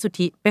เงินได้สุท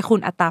ธิไปคูณ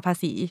อัตราภา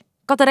ษี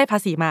ก็จะได้ภา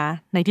ษีมา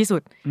ในที่สุ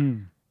ด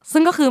ซึ่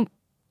งก็คือ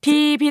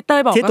ที่พี่เต้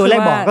ยบอกที่ตัวเลข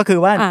บอกก็คือ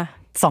ว่า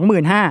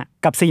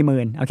 25,000 กับ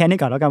 40,000 เอาแค่นี้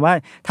ก่อนแล้วกันว่า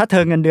ถ้าเธ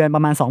อเงินเดือนปร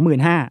ะมาณ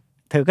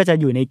 25,000 เธอก็จะ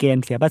อยู่ในเกณ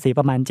ฑ์เสียภาษี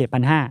ประมาณ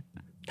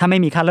 7,500 ถ้าไม่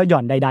มีค่าลดหย่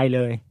อนใดๆเล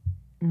ย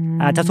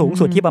อาจจะสูง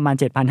สุดที่ประมาณ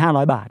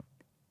 7,500 บาท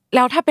แ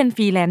ล้วถ้าเป็นฟ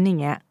รีแลนซ์อย่า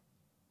งเงี้ย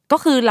ก็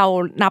คือเรา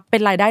นับเป็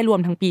นรายได้รวม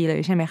ทั้งปีเลย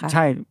ใช่ไหมคะใ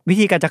ช่วิ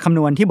ธีการจะคำน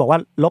วณที่บอกว่า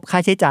ลบค่า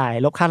ใช้จ่าย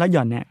ลบค่าลดห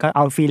ย่อนเนี่ยก็เอ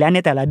าฟรีแลนซ์ใน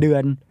แต่ละเดือ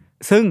น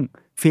ซึ่ง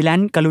ฟรีแลน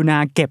ซ์กรุณา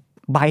เก็บ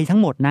ใบทั้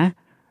งหมดนะ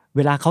เ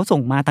วลาเขาส่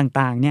งมา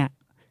ต่างๆเนี่ย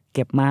เ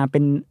ก็บมาเป็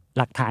น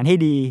หลักฐานให้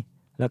ดี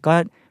แล้วก็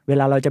เว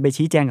ลาเราจะไป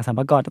ชี้แจงกับสรร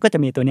พากรก็จะ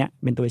มีตัวเนี้ย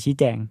เป็นตัวชี้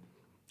แจง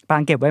ปา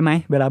งเก็บไว้ไหม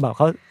เวลาบอกเ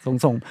ขา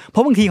ส่งเพรา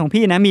ะบางทีของ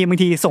พี่นะมีบาง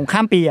ทีส่งข้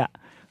ามปีอ่ะ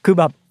คือ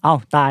แบบ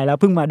ตายแล้ว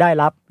เพิ่งมาได้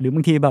รับหรือบ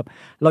างทีแบบ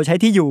เราใช้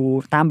ที่อยู่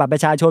ตามบัตรปร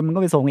ะชาชนมัน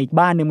ก็ไปส่งอีก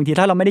บ้านนึงบางที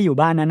ถ้าเราไม่ได้อยู่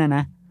บ้านนั้นน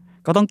ะ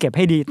ก็ต้องเก็บใ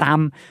ห้ดีตาม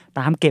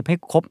เก็บให้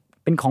ครบ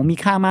เป็นของมี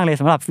ค่ามากเลย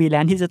สำหรับฟรีแล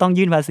นซ์ที่จะต้อง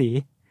ยื่นภาษี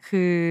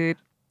คือ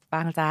ป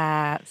างจะ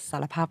สา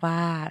รภาพว่า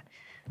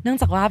เนื่อง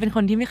จากว่าเป็นค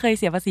นที่ไม่เคย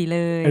เสียภาษีเล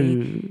ย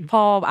พ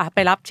อไป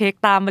รับเช็ค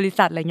ตามบริ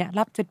ษัทอะไรเงี้ย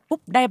รับเสร็จปุ๊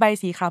บได้ใบ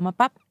สีขาวมา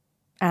ปั๊บ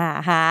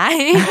หาย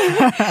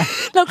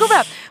แล้วก็แบ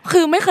บคื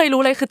อไม่เคย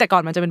รู้เลยคือแต่ก่อ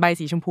นมันจะเป็นใบ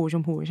สีชมพู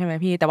ใช่ไหม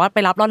พี่แต่ว่าไป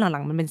รับรอบหลั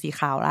งๆมันเป็นสี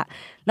ขาวละ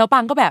แล้วปั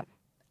งก็แบบ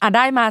ไ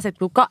ด้มาเสร็จ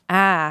ปุ๊บก็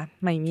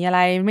ไม่มีอะไร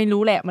ไม่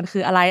รู้แหละมันคื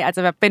ออะไรอาจจ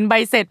ะแบบเป็นใบ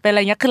เสร็จเป็นอะไ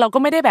รเงี้ยคือเราก็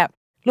ไม่ได้แบบ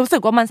รู้สึ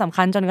กว่ามันสำ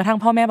คัญจนกระทั่ง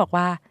พ่อแม่บอก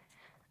ว่า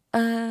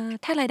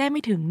ถ้ารายได้ไ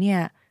ม่ถึงเนี่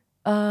ย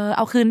เ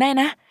อาคืนได้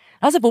นะ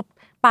แล้วเสร็จปุ๊บ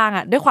ปาง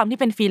ด้วยความที่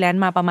เป็นฟรีแลน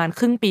ซ์มาประมาณ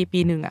ครึ่ง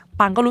ปีนึง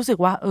ปางก็รู้สึก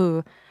ว่า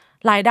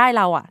รายได้เ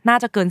ราน่า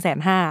จะเกิน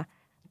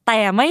 150,000 แต่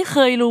ไม่เค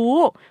ยรู้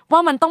ว่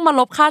ามันต้องมา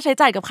ลบค่าใช้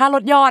จ่ายกับค่าล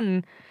ดหย่อน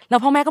แล้ว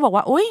พ่อแม่ก็บอก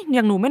ว่าอุ๊ยอ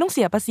ย่างหนูไม่ต้องเ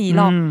สียภาษีห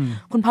รอก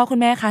คุณพ่อคุณ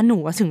แม่คะหนู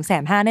ถึง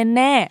 150,000 แ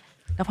น่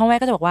ๆแล้วพ่อแม่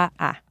ก็จะบอกว่า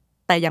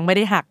แต่ยังไม่ไ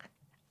ด้หัก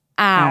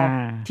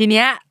ทีเ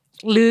นี้ย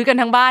ลือกัน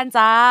ทั้งบ้าน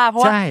จ้าเพรา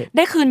ะว่าไ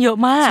ด้คืนเยอะ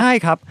มากใช่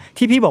ครับ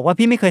ที่พี่บอกว่า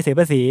พี่ไม่เคยเสีย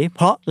ภาษีเ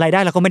พราะรายได้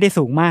เราก็ไม่ได้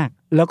สูงมาก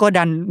แล้วก็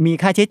ดันมี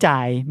ค่าใช้จ่า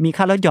ยมี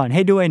ค่าลดหย่อนใ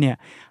ห้ด้วยเนี่ย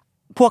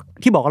พวก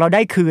ที่บอกเราไ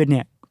ด้คืนเ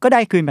นี่ยก็ไ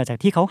ด้คืนมาจาก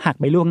ที่เขาหัก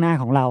ไปล่วงหน้า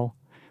ของเรา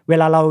เว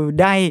ลาเรา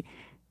ได้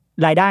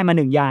รายได้มา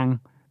1อย่าง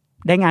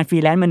ได้งานฟรี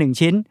แลนซ์มา1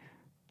ชิ้น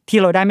ที่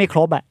เราได้ไม่คร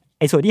บ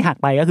ไอ้ส่วนที่หัก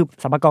ไปก็คือ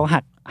สรรพากร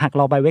หักเ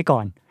ราไปไว้ก่อ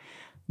น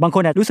บางค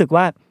นอาจรู้สึก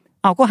ว่า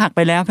ก็หักไป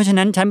แล้วเพราะฉะ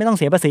นั้นฉันไม่ต้อง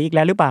เสียภาษีอีกแ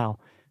ล้วหรือเปล่า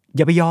อ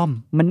ย่าไปยอม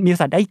มันมีโอ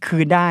กาสได้คื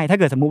นได้ถ้า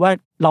เกิดสมมุติว่า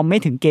เราไม่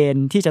ถึงเกณ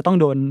ฑ์ที่จะต้อง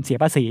โดนเสีย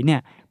ภาษีเนี่ย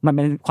มันเ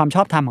ป็นความช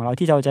อบธรรมของเรา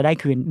ที่เราจะได้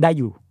คืนได้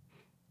อยู่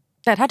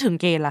แต่ถ้าถึง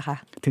เกณฑ์ล่ะคะ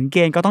ถึงเก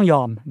ณฑ์ก็ต้องย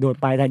อมโดน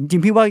ไปแต่จริ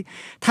งๆพี่ว่า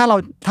ถ้า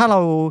เรา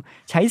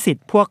ใช้สิท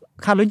ธิ์พวก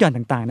ค่าลดหย่อน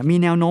ต่างๆนะมี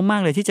แนวโน้มมา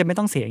กเลยที่จะไม่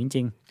ต้องเสียจ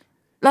ริง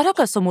ๆแล้วถ้าเ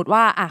กิดสมมุติว่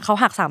าเขา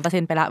หัก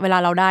 3% ไปแล้วเวลา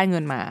เราได้เงิ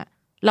นมา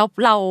แล้ว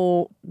เรา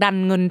ดัน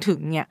เงินถึง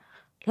เนี่ย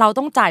เรา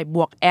ต้องจ่ายบ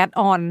วกแอด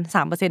ออน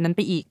 3% นั้นไ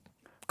ปอีก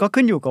ก็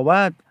ขึ้นอยู่กับว่า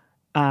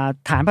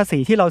ฐานภาษี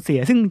ที่เราเสีย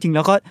ซึ่งจริงๆแ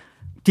ล้วก็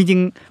จริง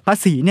ๆภา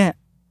ษีเนี่ย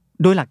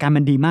โดยหลักการ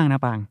มันดีมากนะ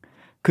ปาง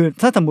คือ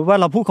ถ้าสมมุติว่า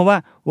เราพูดคำว่า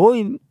โอ้ย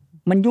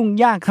มันยุ่ง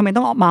ยากทำไม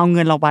ต้องเอาเ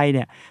งินเราไปเ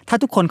นี่ยถ้า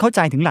ทุกคนเข้าใจ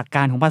ถึงหลักก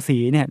ารของภาษี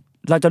เนี่ย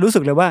เราจะรู้สึ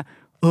กเลยว่า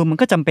มัน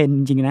ก็จำเป็นจ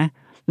ริงๆนะ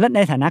และใน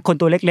ฐานะคน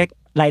ตัวเล็ก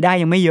ๆรายได้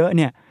ยังไม่เยอะเ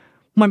นี่ย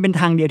มันเป็น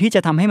ทางเดียวที่จ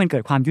ะทำให้มันเกิ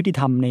ดความยุติ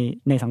ธรรม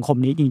ในสังคม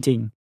นี้จริง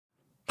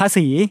ๆภา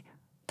ษี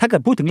ถ้าเกิ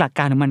ดพูดถึงหลักก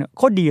ารของมันโ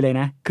คตรดีเลย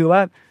นะคือว่า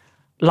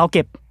เราเ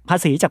ก็บภา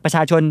ษีจากประช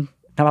าชน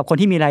สำหรับคน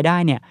ที่มีรายได้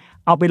เนี่ย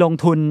เอาไปลง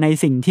ทุนใน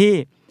สิ่งที่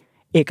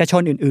เอกช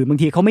นอื่นๆบาง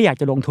ทีเขาไม่อยาก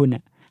จะลงทุน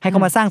ให้เขา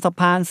มาสร้างสะ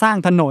พานสร้าง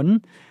ถนน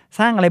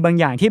สร้างอะไรบาง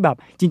อย่างที่แบบ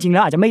จริงๆแล้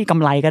วอาจจะไม่ก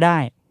ำไรก็ได้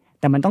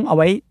แต่มันต้องเอา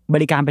ไว้บ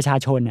ริการประชา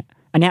ชน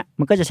อันเนี้ย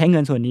มันก็จะใช้เงิ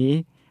นส่วนนี้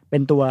เป็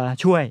นตัว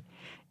ช่วย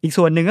อีก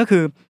ส่วนหนึ่งก็คื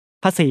อ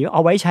ภาษีเอ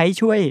าไว้ใช้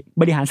ช่วย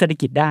บริหารเศรษฐ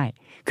กิจได้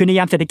คือใน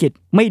ยามเศรษฐกิจ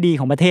ไม่ดี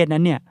ของประเทศนั้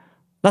นเนี่ย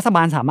รัฐบ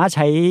าลสามารถใ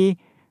ช้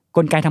ก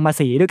ลไกทางภา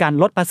ษีด้วยการ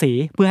ลดภาษี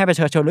เพื่อให้ประ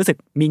ชาชนรู้สึก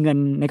มีเงิน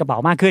ในกระเป๋า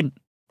มากขึ้น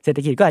เศรษฐ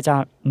กิจก็อาจจะ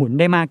หมุน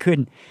ได้มากขึ้น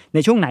ใน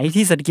ช่วงไหน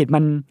ที่เศรษฐกิจมั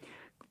น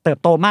เติบ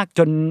โตมากจ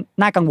น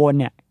น่ากังวล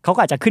เนี่ยเขา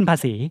ก็อาจจะขึ้นภา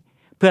ษี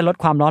เพื่อลด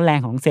ความร้อนแรง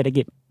ของเศรษฐ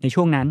กิจใน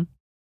ช่วงนั้น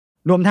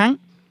รวมทั้ง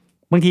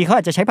บางทีเขาอ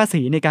าจจะใช้ภา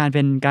ษีในการเ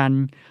ป็นการ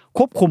ค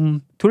วบคุม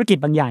ธุรกิจ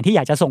บางอย่างที่อย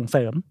ากจะส่งเส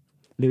ริม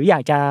หรืออยา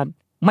กจะ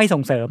ไม่ส่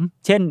งเสริม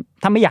เช่น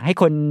ถ้าไม่อยากให้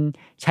คน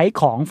ใช้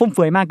ของฟุ่มเ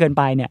ฟือยมากเกิน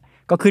ไปเนี่ย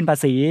ก็ขึ้นภา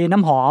ษีน้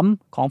ำหอม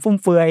ของฟุ่ม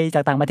เฟือยจ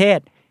ากต่างประเทศ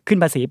ขึ้น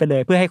ภาษีไปเล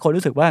ยเพื่อให้คน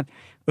รู้สึกว่า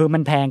มั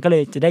นแพงก็เล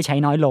ยจะได้ใช้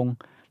น้อยลง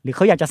หรือเข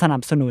าอยากจะสนั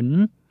บสนุน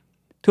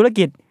ธุร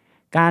กิจ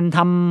การท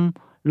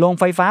โรง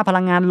ไฟฟ้าพ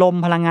ลังงานลม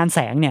พลังงานแส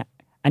งเนี่ย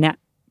อันเนี้ย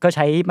ก็ใ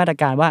ช้มาตร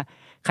การว่า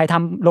ใครท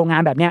ำโรงงา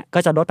นแบบเนี้ยก็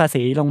จะลดภา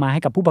ษีลงมาใ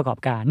ห้กับผู้ประกอบ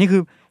การนี่คื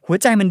อหัว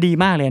ใจมันดี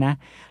มากเลยนะ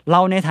เร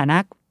าในฐานะ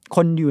ค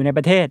นอยู่ในป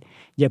ระเทศ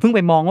อย่าเพิ่งไป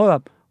มองว่าแบ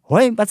บเ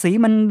ฮ้ยภาษี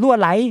มันรั่ว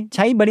ไหลใ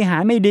ช้บริหา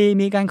รไม่ดี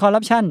มีการคอร์รั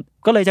ปชัน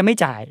ก็เลยจะไม่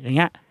จ่ายอย่างเ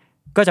งี้ย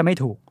ก็จะไม่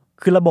ถูก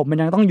คือระบบมัน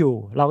ยังต้องอยู่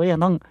เราก็ยัง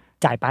ต้อง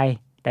จ่ายไป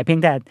แต่เพียง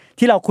แต่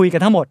ที่เราคุยกั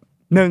นทั้งหมด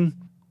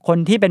1คน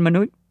ที่เป็นม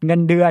นุษย์เงิ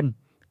นเดือน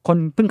คน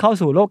เพิ่งเข้า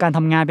สู่โลกการท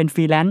ำงานเป็นฟ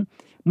รีแลนซ์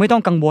ไม่ต้อ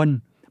งกังวล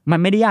มัน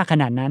ไม่ได้ยากข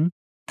นาดนั้น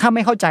ถ้าไ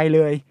ม่เข้าใจเล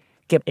ย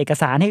เก็บเอก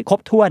สารให้ครบ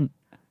ถ้วน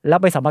แล้ว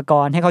ไปสรรพาก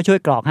รให้เขาช่วย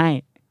กรอกให้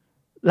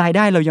รายไ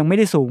ด้เรายังไม่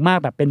ได้สูงมาก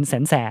แบบเป็น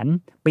แสน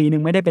ปีนึ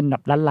งไม่ได้เป็นแบ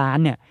บล้าน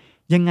เนี่ย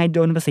ยังไงโด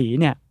นภาษี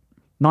เนี่ย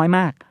น้อยม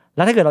ากแ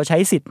ล้วถ้าเกิดเราใช้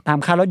สิทธิ์ตาม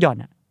ค่าลดหย่อน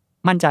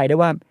มั่นใจได้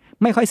ว่า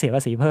ไม่ค่อยเสียภ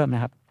าษีเพิ่มน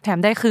ะครับแถม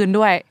ได้คืน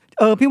ด้วย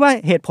พี่ว่า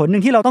เหตุผลหนึ่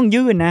งที่เราต้อง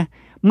ยื่นนะ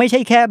ไม่ใช่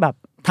แค่แบบ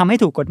ทำให้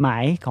ถูกกฎหมา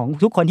ยของ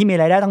ทุกคนที่มี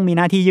รายได้ต้องมีห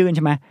น้าที่ยื่นใ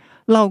ช่ไหม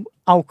เรา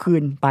เอาคื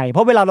นไปเพร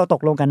าะเวลาเราต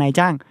กลงกับนาย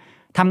จ้าง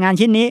ทำงาน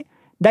ชิ้นนี้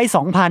ได้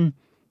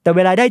 2,000 แต่เ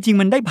วลาได้จริง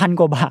มันได้1,000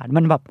 กว่าบาท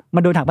มันแบบมั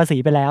นโดนหักภาษี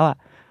ไปแล้วอ่ะ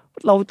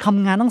เราท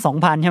ำงานต้อง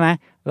 2,000 ใช่ไหม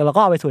เรา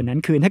ก็เอาไปส่วนนั้น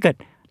คืน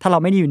ถ้าเรา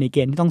ไม่ได้อยู่ในเก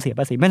ณฑ์ที่ต้องเสีย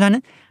ภาษีเพราะฉะนั้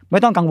นไม่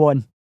ต้องกังวล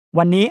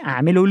วันนี้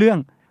ไม่รู้เรื่อง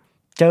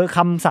เจอค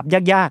ำศัพท์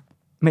ยาก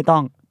ๆไม่ต้อ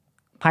ง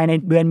ภายใน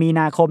เดือนมี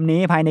นาคมนี้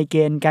ภายในเก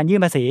ณฑ์การยื่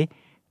นภาษี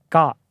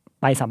ก็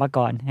ไปสรรพาก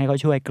รให้เขา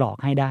ช่วยกรอก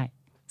ให้ได้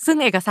ซึ่ง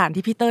เอกสาร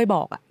ที่พี่เต้ยบ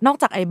อกนอก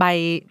จากไอ้ใ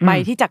บ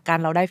ที่จากการ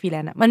เราได้ฟรีแล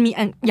นซ์มันมี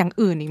อย่าง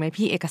อื่นอีกไหม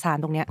พี่เอกสาร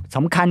ตรงเนี้ยส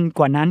ำคัญก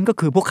ว่านั้นก็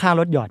คือพวกค่า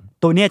ลดหย่อน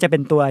ตัวนี้จะเป็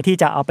นตัวที่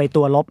จะเอาไป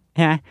ตัวลบใ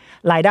ช่ไหม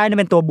รายได้นี่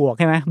เป็นตัวบวก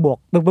ใช่ไหมบวก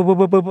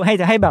ปึ๊บใ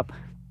ห้แบบ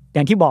อ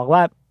ย่างที่บอกว่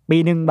าปี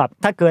นึงแบบ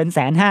ถ้าเกิน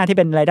150,000ที่เ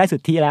ป็นรายได้สุ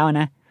ทธิแล้ว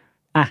นะ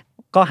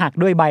ก็หัก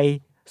ด้วยใบ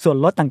ส่วน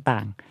ลดต่า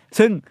งๆ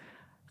ซึ่ง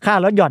ค่า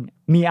ลดหย่อน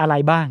มีอะไร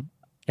บ้าง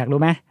อยากรู้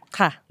ไหม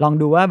ค่ะลอง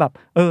ดูว่าแบบ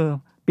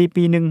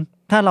ปีนึง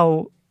ถ้าเรา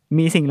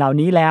มีสิ่งเหล่า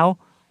นี้แล้ว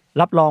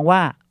รับรองว่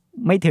า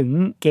ไม่ถึง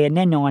เกณฑ์แ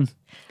น่นอน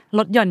ล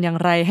ดหย่อนอย่าง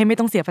ไรให้ไม่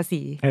ต้องเสียภา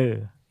ษี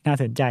น่า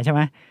สนใจใช่ไห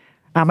ม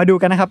มาดู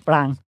กันนะครับปร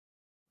าง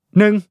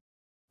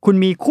1คุณ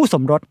มีคู่ส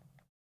มรส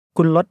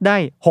คุณลดได้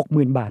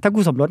 60,000 บาทถ้า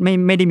คู่สมรส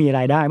ไม่ได้มีร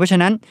ายได้เพราะฉะ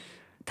นั้น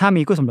ถ้า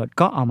มีคู่สมรส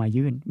ก็เอามา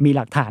ยื่นมีห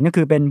ลักฐานก็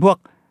คือเป็นพวก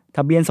ท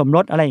ะเบียนสมร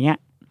สอะไรอย่างเงี้ย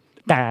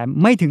แต่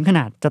ไม่ถึงขน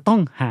าดจะต้อง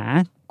หา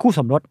คู่ส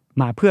มรส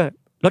มาเพื่อ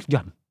ลดหย่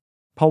อน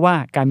เพราะว่า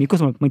การมีคู่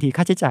สมรสบางที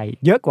ค่าใช้จ่าย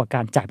เยอะกว่ากา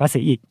รจ่ายภาษี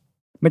อีก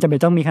ไม่จำเป็น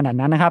ต้องมีขนาด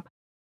นั้นนะครับ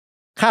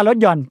ค่าลด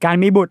หย่อนการ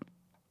มีบุตร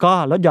ก็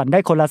ลดหย่อนได้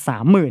คนละ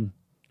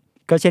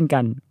 30,000 ก็เช่นกั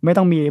นไม่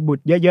ต้องมีบุต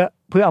รเยอะ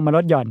ๆเพื่อเอามาล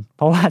ดหย่อนเ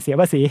พราะว่าเสีย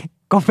ภาษี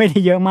ก็ไม่ได้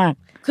เยอะมาก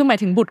คือหมาย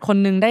ถึงบุตรคน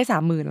นึงได้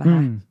 30,000 เหรอค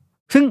ะ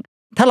ซึ่ง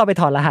ถ้าเราไป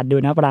ถอดรหัสดู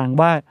นะปราง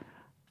ว่า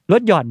ล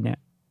ดหย่อนเนี่ย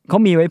เขา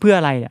มีไว้เพื่อ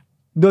อะไรเนี่ย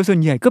โดยส่วน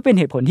ใหญ่ก็เป็น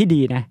เหตุผลที่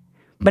ดีนะ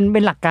มันเป็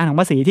นหลักการของ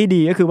ภาษีที่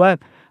ดีก็คือว่า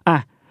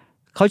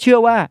เขาเชื่อ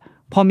ว่า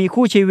พอมี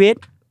คู่ชีวิต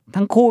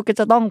ทั้งคู่ก็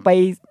จะต้องไป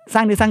สร้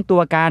างเนื้อสร้างตั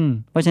วกัน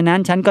เพราะฉะนั้น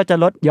ฉันก็จะ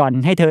ลดหย่อน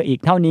ให้เธออีก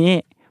เท่านี้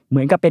เห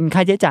มือนกับเป็นค่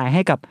าใช้จ่ายใ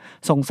ห้กับ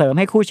ส่งเสริมใ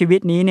ห้คู่ชีวิต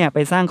นี้เนี่ยไป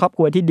สร้างครอบค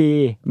รัวที่ดี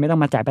ไม่ต้อง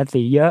มาจ่ายภา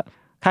ษีเยอะ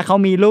ถ้าเขา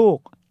มีลูก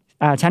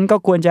ฉันก็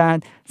ควรจะ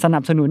สนั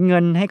บสนุนเงิ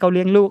นให้เขาเ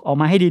ลี้ยงลูกออก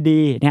มาให้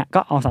ดีๆเนี่ยก็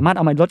สามารถเ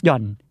อามาลดหย่อ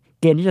น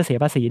เกณฑ์ที่จะเสีย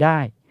ภาษีได้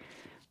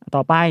ต่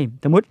อไป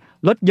สมมุติ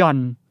ลดหย่อน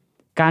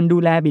การดู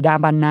แลบิดา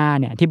มารดา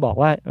เนี่ยที่บอก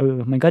ว่า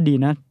มันก็ดี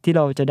นะที่เ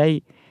ราจะได้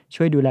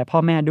ช่วยดูแลพ่อ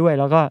แม่ด้วย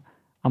แล้วก็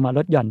เอามาล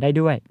ดหย่อนได้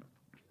ด้วย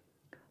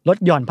ลด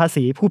หย่อนภา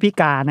ษีผู้พิ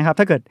การนะครับ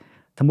ถ้าเกิด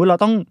สมมุติเรา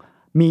ต้อง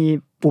มี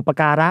อุป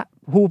การะ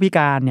ผู้พิก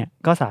ารเนี่ย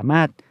ก็สาม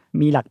ารถ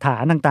มีหลักฐา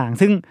นต่าง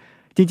ๆซึ่ง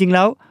จริงๆแ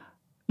ล้ว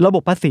ระบ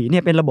บภาษีเนี่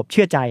ยเป็นระบบเ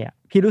ชื่อใจ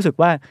พี่รู้สึก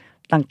ว่า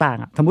ต่าง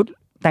ๆสมมุติ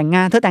แต่งง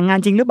านเธอแต่งงาน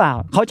จริงหรือเปล่า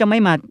เขาจะไม่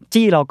มา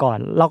จี้เราก่อน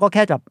เราก็แ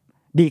ค่แบบ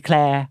ดีแคล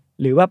ร์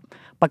หรือว่า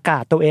ประกา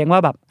ศตัวเองว่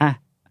าแบบ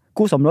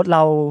คู่สมรสเร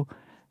า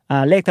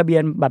เลขทะเบีย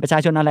นบัตรประชา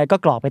ชนอะไรก็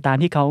กรอกไปตาม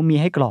ที่เขามี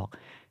ให้กรอก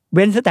เ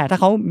ว้นแต่ถ้า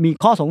เขามี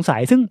ข้อสงสั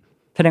ยซึ่ง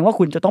แสดงว่า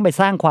คุณจะต้องไป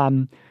สร้างความ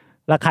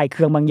ระคายเ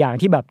คืองบางอย่าง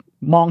ที่แบบ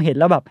มองเห็น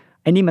แล้วแบบ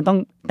ไอ้นี่มันต้อง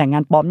แต่งงา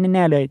นปลอมแ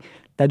น่ๆเลย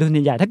แต่โดยส่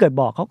วนใหญ่ถ้าเกิด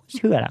บอกเขาเ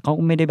ชื่อแหละเขา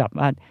ไม่ได้แบบ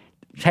ว่า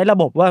ใช้ระ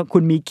บบว่าคุ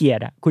ณมีเกียร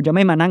ติคุณจะไ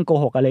ม่มานั่งโก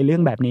หกอะไรเรื่อ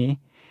งแบบนี้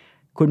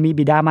คุณมี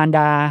บิดามารด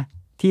า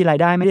ที่ราย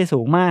ได้ไม่ได้สู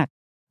งมาก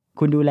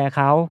คุณดูแลเ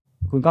ขา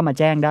คุณก็มา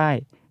แจ้งได้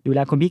ดูแล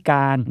คนพิก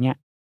ารเงี้ย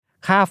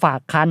ค่าฝาก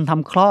ครรภ์ท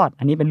ำคลอด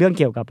อันนี้เป็นเรื่อง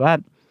เกี่ยวกับว่า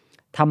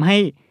ทำให้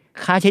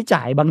ค่าใช้จ่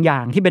ายบางอย่า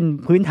งที่เป็น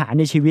พื้นฐาน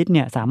ในชีวิตเ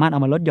นี่ยสามารถเอา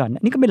มาลดหย่อน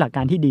นี่ก็เป็นหลักก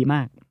ารที่ดีม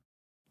าก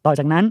ต่อ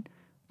จากนั้น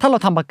ถ้าเรา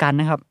ทำประกัน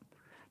นะครับ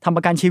ทำป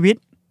ระกันชีวิต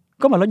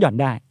ก็มาลดหย่อน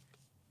ได้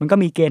มันก็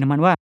มีเกณฑ์ของมั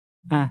นว่า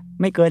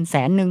ไม่เกิน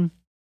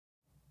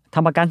100,000ท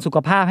ำประกันสุข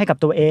ภาพให้กับ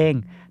ตัวเอง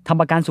ทำ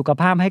ประกันสุข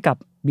ภาพให้กับ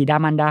บิดา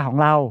มารดาของ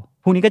เรา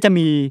พวกนี้ก็จะ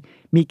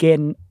มีเกณ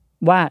ฑ์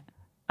ว่า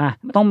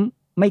ต้อง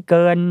ไม่เ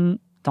กิน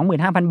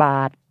 25,000 บ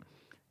าท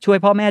ช่วย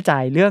พ่อแม่จ่า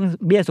ยเรื่อง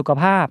เบี้ยสุข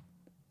ภาพ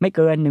ไม่เ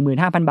กิน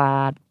 15,000 บ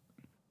าท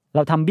เร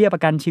าทำเบี้ยปร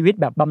ะกันชีวิต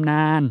แบบบำน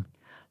าญ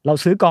เรา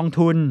ซื้อกอง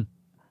ทุน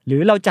หรื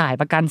อเราจ่าย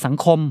ประกันสัง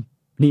คม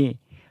นี่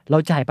เรา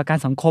จ่ายประกัน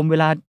สังคมเว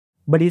ลา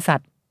บริษัท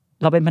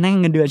เราเป็นพนักงา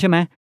นเงินเดือนใช่ไหม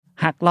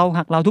หักเ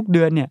ราทุกเ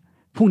ดือนเนี่ย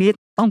พวกนี้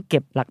ต้องเก็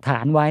บหลักฐา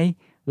นไว้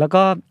แล้ว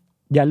ก็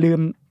อย่าลืม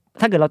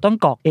ถ้าเกิดเราต้อง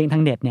กรอกเองทา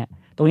งเน็ตเนี่ย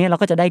ตรงนี้เรา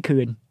ก็จะได้คื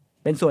น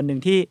เป็นส่วนหนึ่ง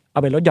ที่เอา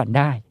ไปลดหย่อนไ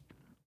ด้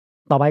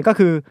ต่อไปก็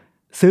คือ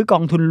ซื้อกอ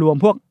งทุนรวม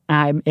พวก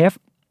RMF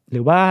ห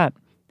รือว่า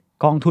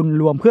กองทุน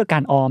รวมเพื่อกา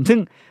รออมซึ่ง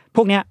พ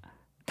วกเนี้ย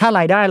ถ้าร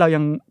ายได้เรายั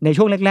งใน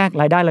ช่วงแรก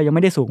ๆรายได้เรายังไ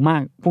ม่ได้สูงมา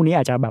กพวกนี้อ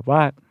าจจะแบบว่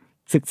า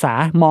ศึกษา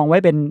มองไว้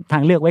เป็นทา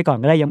งเลือกไว้ก่อน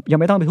ก็ได้ยัง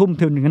ไม่ต้องไปทุ่ม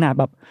ทุนถึงขนาด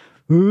แบบ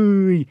เฮ้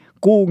ย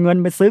กู้เงิน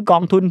ไปซื้อกอ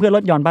งทุนเพื่อล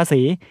ดหย่อนภา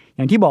ษีอ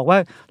ย่างที่บอกว่า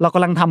เราก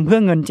ำลังทำเพื่อ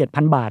เงิน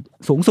 7,000 บาท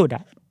สูงสุดอ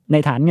ะใน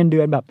ฐานเงินเดื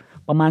อนแบบ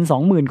ประมาณ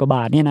 20,000 กว่าบ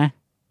าทเนี่ยนะ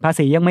ภา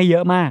ษียังไม่เยอ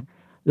ะมาก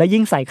และ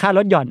ยิ่งใส่ค่าล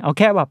ดหย่อนเอาแ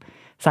ค่แบบ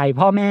ใส่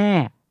พ่อแม่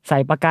ใส่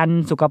ประกัน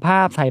สุขภา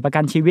พใส่ประกั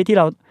นชีวิตที่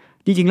เรา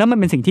จริงๆแล้วมัน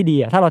เป็นสิ่งที่ดี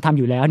อะถ้าเราทำ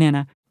อยู่แล้วเนี่ยน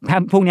ะ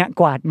พวกเนี้ย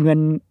กวาดเงิน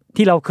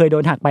ที่เราเคยโด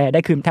นหักไปไ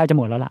ด้คืนแทบจะห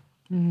มดแล้วล่ะ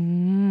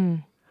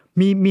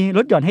มีล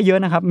ดหย่อนให้เยอะ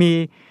นะครับมี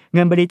เ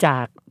งินบริจา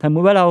คสมม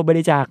ติว่าเราบ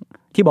ริจาค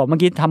ที่บอกเมื่อ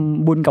กี้ท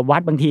ำบุญกับวั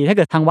ดบางทีถ้าเ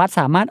กิดทางวัด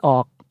สามารถออ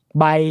ก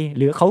ใบห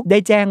รือเขาได้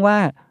แจ้งว่า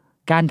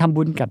การทำ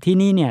บุญกับที่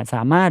นี่เนี่ยส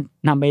ามารถ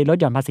นำไปลด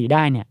หย่อนภาษีไ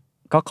ด้เนี่ย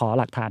ก็ขอ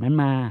หลักฐานนั้น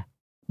มา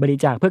บริ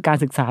จาคเพื่อการ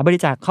ศึกษาบริ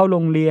จาคเข้าโร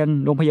งเรียน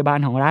โรงพยาบาล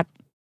ของรัฐ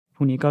พ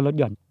วกนี้ก็ลด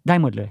หย่อนได้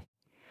หมดเลย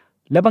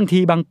แล้วบางที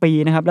บางปี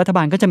นะครับรัฐบ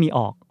าลก็จะมีอ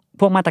อก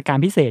พวกมาตรการ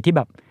พิเศษที่แ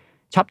บบ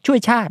ช็อปช่วย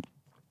ชาติ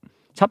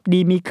ช็อปดี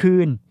มีคื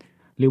น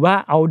หรือว่า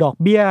เอาดอก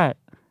เบี้ย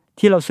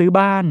ที่เราซื้อ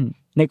บ้าน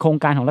ในโครง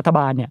การของรัฐบ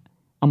าลเนี่ย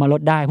เอามาล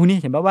ดได้พวกนี้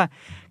เห็นป่ะว่า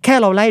แค่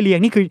เราไล่เรียง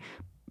นี่คือ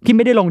พี่ไ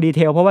ม่ได้ลงดีเท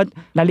ลเพราะว่า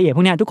รายละเอียดพ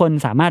วกนี้ทุกคน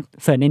สามารถ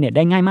เสิร์ชในเน็ตไ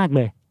ด้ง่ายมากเ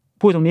ลย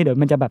พูดตรงนี้เดี๋ยว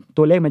มันจะแบบ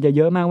ตัวเลขมันจะเ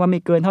ยอะมากว่าไม่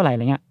เกินเท่าไหร่อะไ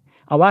รเงี้ย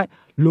เอาว่า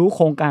รู้โค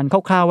รงการค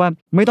ร่าวๆว่า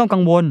ไม่ต้องกั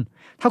งวล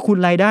ถ้าคุณ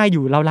รายได้อ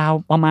ยู่ราว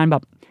ๆประมาณแบ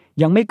บ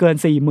ยังไม่เกิน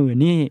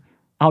 40,000 นี่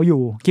เอาอ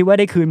ยู่คิดว่า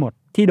ได้คืนหมด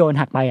ที่โดน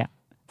หักไปอ่ะ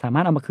สามา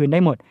รถเอามาคืนได้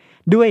หมด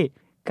ด้วย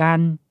การ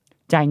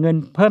จ่ายเงิน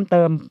เพิ่มเ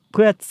ติมเ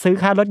พื่อซื้อ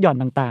ค่าลดหย่อน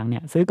ต่างๆเนี่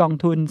ยซื้อกอง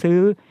ทุนซื้อ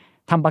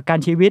ทำประกัน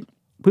ชีวิต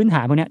พื้นฐ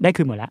านพวกนี้ได้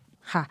คืนหมดแล้ว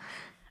ค่ะ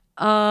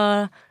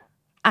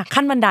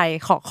ขั้นบันได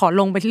ขอ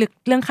ลงไปลึก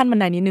เรื่องขั้นบัน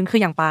ไดนิดนึงคือ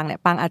อย่างปางเนี่ย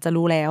ปางอาจจะ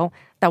รู้แล้ว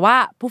แต่ว่า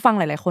ผู้ฟัง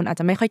หลายๆคนอาจ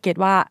จะไม่ค่อยเก็ต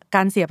ว่าก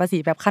ารเสียภาษี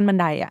แบบขั้นบัน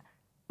ไดอ่ะ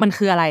มัน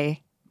คืออะไร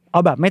เอ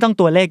าแบบไม่ต้อง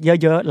ตัวเลข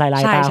เยอะๆลา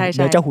ยๆตามเ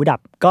ดี๋ยวจะหูดับ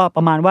ก็ป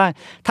ระมาณว่า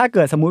ถ้าเ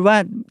กิดสมมุติว่า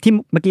ที่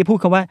เมื่อกี้พูด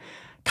คำว่า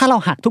ถ้าเรา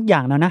หักทุกอย่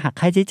างแล้วนะหัก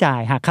ค่าใช้จ่าย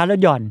หักค่าลด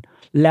หย่อน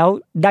แล้ว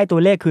ได้ตัว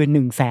เลขคือ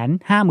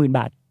 150,000 บ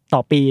าทต่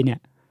อปีเนี่ย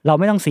เรา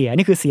ไม่ต้องเสีย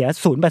นี่คือเสีย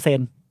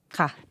 0%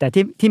 ค่ะแต่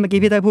ที่เมื่อกี้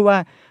พี่เต้ยพูดว่า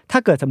ถ้า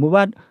เกิดสมมุติ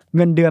ว่าเ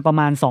งินเดือนประ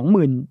มาณ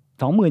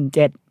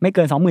 27,000 ไม่เ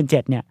กิน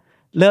 27,000 เนี่ย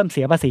เริ่มเ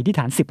สียภาษีที่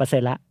ฐาน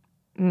 10% ละ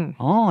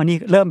อ๋อนี่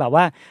เริ่มแบบ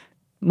ว่า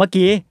เมื่อ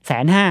กี้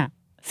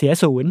 150,000 เสีย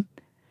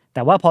 0แ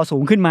ต่ว่าพอสู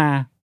งขึ้นมา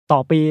ต่อ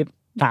ปี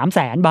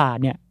 300,000 บาท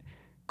เนี่ย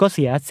ก็เ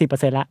สีย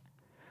 10% ละ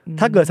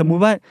ถ้าเกิดสมมุ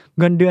ติว่า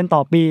เงินเดือนต่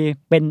อปี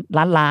เป็น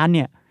ล้านๆเ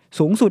นี่ย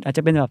สูงสุดอาจจ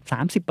ะเป็นแบ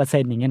บ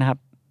 30% อย่างเงี้ยนะครับ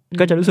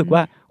ก็จะรู้สึกว่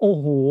าโอ้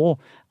โห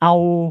เอา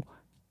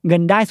เงิ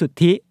นได้สุท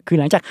ธิคือ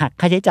หลังจากหัก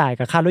ค่าใช้จ่าย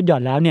กับค่าลดหย่อ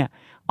นแล้วเนี่ย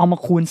เอามา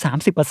คูณ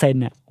 30%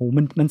 เนี่ยโอ้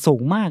มันสู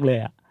งมากเลย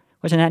อ่ะเ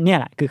พราะฉะนั้นเนี่ย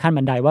แหละคือขั้น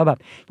บันไดว่าแบบ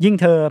ยิ่ง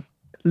เธอ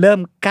เริ่ม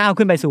ก้าว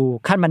ขึ้นไปสู่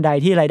ขั้นบันได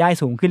ที่รายได้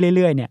สูงขึ้นเ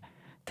รื่อยๆเนี่ย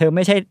เธอไ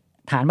ม่ใช่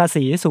ฐานภา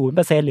ษี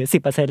 0% หรือ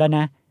 10% แล้วน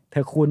ะเธ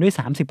อคูณด้วย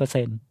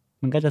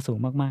 30% มันก็จะสูง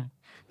มาก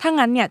ๆถ้า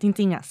งั้นเนี่ยจ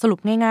ริงๆอ่ะสรุป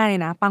ง่ายๆเลย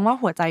นะปังว่า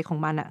หัวใจของ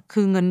มันอ่ะ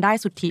คือเงินได้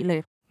สุทธิเลย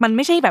มันไ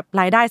ม่ใช่แบบ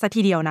รายได้ซะ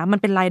ทีเดียวนะมัน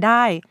เป็นรายไ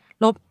ด้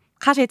ลบ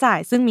ค่าใช้จ่าย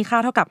ซึ่งมีค่า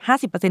เท่ากับ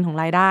 50% ของ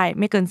รายได้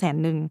ไม่เกิน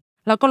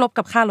100,000แล้วก็ลบ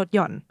กับค่าลดห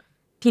ย่อน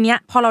ทีเนี้ย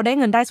พอเราได้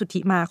เงินได้สุทธิ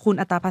มาคูณ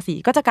อัตราภาษี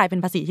ก็จะกลายเป็น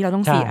ภาษีที่เราต้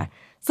องเสีย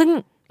ซึ่ง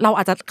เราอ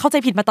าจจะเข้าใจ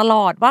ผิดมาตล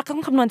อดว่าต้อ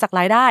งคำนวณจาก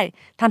รายได้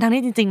ทั้ง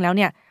ที่จริงๆแล้วเ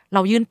นี่ยเร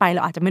ายื่นไปเร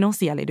าอาจจะไม่ต้องเ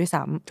สียเลยด้วย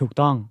ซ้ำถูก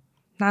ต้อง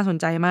น่าสน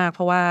ใจมากเพ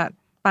ราะว่า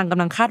ปังก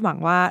ำลังคาดหวัง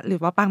ว่าหรือ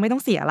ว่าปังไม่ต้อ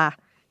งเสียล่ะ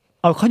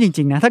เอาเข้าจ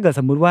ริงๆนะถ้าเกิด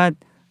สมมุติว่า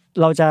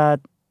เราจะ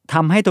ท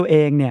ำให้ตัวเอ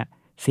งเนี่ย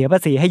เสียภา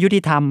ษีให้ยุ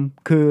ติธรรม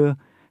คือ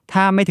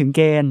ถ้าไม่ถึงเ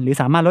กณฑ์หรือ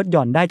สามารถลดห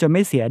ย่อนได้จนไ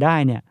ม่เสียได้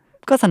เนี่ย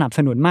ก็สนับส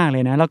นุนมากเล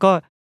ยนะแล้วก็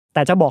แ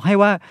ต่จะบอกให้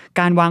ว่า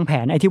การวางแผ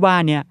นไอ้ที่ว่า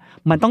เนี่ย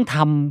มันต้องท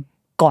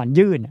ำก่อน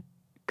ยื่น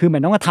คือเหมือ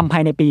นต้องมาทำภา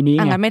ยในปีนี้ไ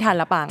งงั้นไม่ทัน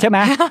ละปังใช่ไหม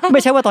ไ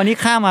ม่ใช่ว่าตอนนี้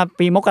ข้ามมา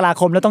ปีมกรา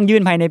คมแล้วต้องยื่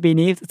นภายในปี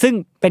นี้ซึ่ง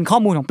เป็นข้อ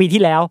มูลของปี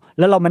ที่แล้ว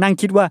แล้วเรามานั่ง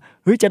คิดว่า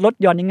เฮ้ยจะลด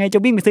หย่อนยังไงจะ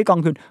วิ่งไปซื้อกอง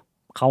ทุน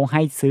เขาใ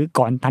ห้ซื้อ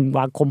ก่อนธันว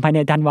าคมภายใน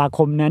ธันวาค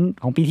มนั้น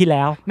ของปีที่แ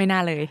ล้วไม่น่า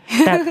เลย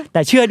แ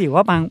ต่เชื่อดิ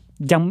ว่าปัง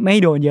ยังไม่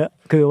โดนเยอะ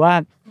คือว่า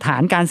ฐา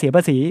นการเสียภ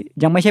าษี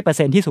ยังไม่ใช่เปอร์เ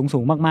ซ็นต์ที่สู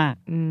งมาก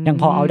ๆยัง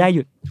พอเอาได้อ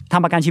ยู่ท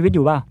ำประกันชีวิตอ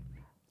ยู่เปล่า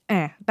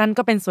นั่น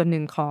ก็เป็นส่วนห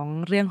นึ่งของ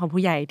เรื่องของ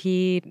ผู้ใหญ่ที่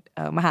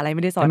มหาลัยไ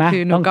ม่ได้สอนคื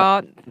อหนูก็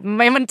ไ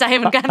ม่มั่นใจเ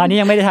หมือนกันตอนนี้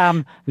ยังไม่ได้ท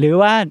ำหรือ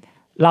ว่า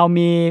เรา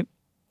มี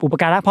อุป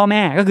การะพ่อแ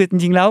ม่ก็คือจ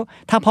ริงๆแล้ว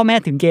ถ้าพ่อแม่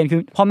ถึงเกณฑ์คื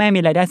อพ่อแม่มี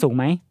รายได้สูงไ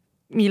หม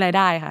มีรายไ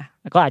ด้ค่ะ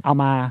ก็อาจเอา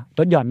มา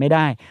ลดหย่อนไม่ไ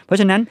ด้เพราะ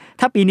ฉะนั้น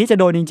ถ้าปีนี้จะ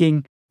โดนจริง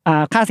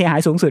ๆค่าเสียหาย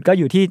สูงสุดก็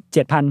อยู่ที่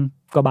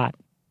 7,000 กว่าบาท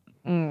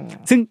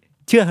ซึ่ง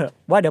เชื่อเหอะ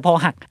ว่าเดี๋ยวพอ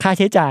หักค่าใ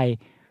ช้จ่าย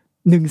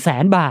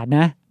 100,000 บาทน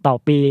ะต่อ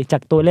ปีจา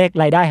กตัวเลข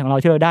รายได้ของเรา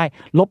ที่เราได้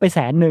ลบไป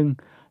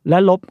100,000แล้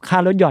วลบค่า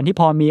ลดหย่อนที่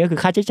พอมีก็คือ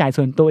ค่าใช้จ่าย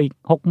ส่วนตัวอีก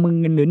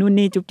 60,000 หรือนู่น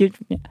นี่จุ๊บจิ๊บ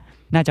เนี่ย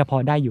น่าจะพอ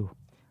ได้อยู่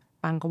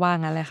ปังก็ว่า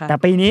งั้นเลยค่ะแต่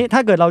ปีนี้ถ้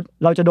าเกิด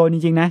เราจะโดนจ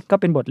ริงๆนะก็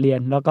เป็นบทเรียน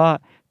แล้วก็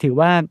ถือ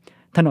ว่า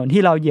ถนน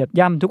ที่เราเหยียบ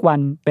ย่ำทุกวัน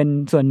เป็น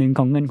ส่วนหนึ่งข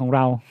องเงินของเร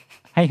า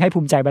ให้ภู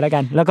มิใจไปแล้วกั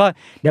นแล้วก็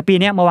เดี๋ยวปี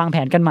นี้มาวางแผ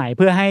นกันใหม่เ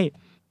พื่อให้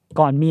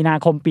ก่อนมีนา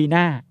คมปีห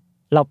น้า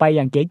เราไปอ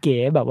ย่างเก๋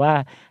ๆแบบว่า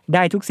ไ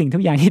ด้ทุกสิ่งทุ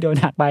กอย่างที่โดน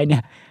หักไปเนี่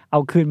ยเอา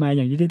คืนมาอ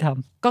ย่างยุติธรรม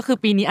ก็คือ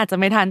ปีนี้อาจจะ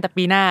ไม่ทันแต่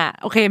ปีหน้า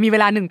โอเคมีเว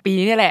ลา1ปี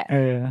นี่แหละ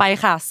ไป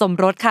ค่ะสม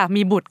รสค่ะ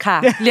มีบุตรค่ะ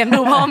เลี้ยง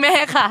ดูพ่อแม่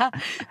ค่ะ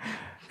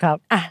ครับ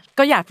อ่ะ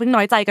ก็อย่าเพิ่งน้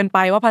อยใจกันไป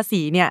ว่าภา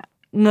ษีเนี่ย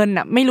เงิน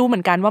อ่ะไม่รู้เหมื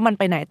อนกันว่ามัน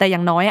ไปไหนแต่อย่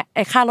างน้อยไ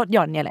อ้ค่าลดห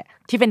ย่อนเนี่ยแหละ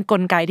ที่เป็นก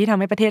ลไกที่ทำ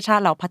ให้ประเทศชา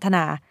ติเราพัฒน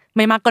าไ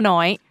ม่มากก็น้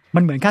อยมั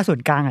นเหมือนค่าส่ว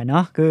นกลางอ่ะเนา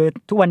ะคือ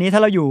ทุกวันนี้ถ้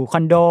าเราอยู่ค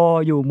อนโด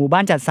อยู่หมู่บ้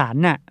านจัดสรร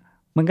น่ะ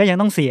มันก็ยัง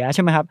ต้องเสียใ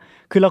ช่ไหมครับ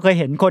คือเราเคย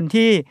เห็นคน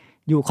ที่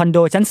อยู่คอนโด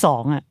ชั้น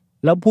2อ่ะ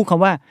แล้วพูดค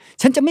ำว่า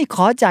ฉันจะไม่ข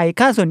อจ่าย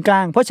ค่าส่วนกล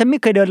างเพราะฉันไม่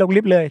เคยเดินลง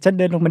ลิฟต์เลยฉัน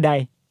เดินลงบันได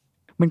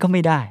มันก็ไ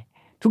ม่ได้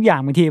ทุกอย่า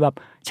งบางทีแบบ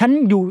ฉัน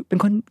อยู่เป็น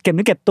คนเก็บเ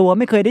นื้อเก็บตัว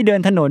ไม่เคยได้เดิ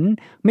นถนน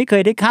ไม่เค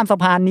ยได้ข้ามสะ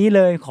พานนี้เ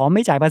ลยขอไ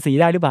ม่จ่ายภาษี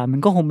ได้หรือเปล่ามั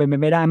นก็คงเป็นไป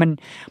ไม่ได้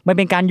มันเ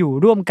ป็นการอยู่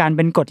ร่วมกันเ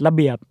ป็นกฎระเ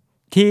บียบ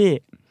ที่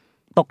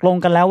ตกลง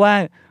กันแล้วว่า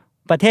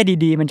ประเทศ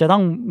ดีๆมันจะต้อ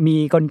งมี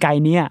กลไก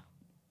นี้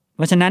เ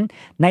พราะฉะนั้น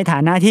ในฐา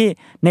นะที่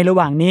ในระห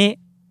ว่างนี้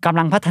กำ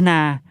ลังพัฒนา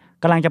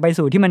กำลังจะไป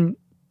สู่ที่มัน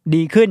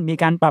ดีขึ้นมี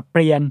การปรับเป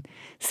ลี่ยน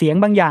เสียง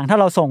บางอย่างถ้า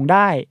เราส่งไ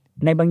ด้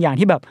ในบางอย่าง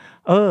ที่แบบ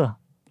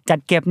จัด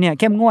เก็บเนี่ย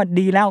เข้มงวด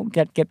ดีแล้ว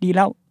จัดเก็บดีแ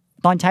ล้ว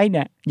ตอนใช้เ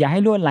นี่ยอย่าให้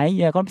รั่วไหล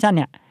อย่าคอร์รัปชันเ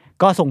นี่ย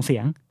ก็ส่งเสี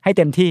ยงให้เ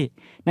ต็มที่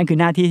นั่นคือ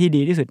หน้าที่ที่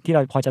ดีที่สุดที่เร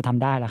าพอจะท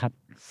ำได้แล้วครับ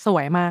สว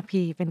ยมาก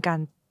พี่เป็นการ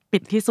ปิ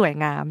ดที่สวย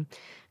งาม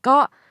ก็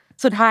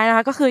สุดท้ายนะค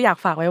ะก็คืออยาก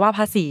ฝากไว้ว่าภ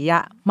าษีอ่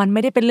ะมันไ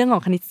ม่ได้เป็นเรื่องขอ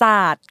งคณิตศา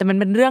สตร์แต่มัน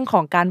เป็นเรื่องข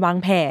องการวาง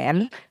แผน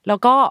แล้ว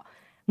ก็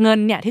เงิน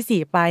เนี่ยที่เสี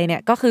ยไปเนี่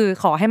ยก็คือ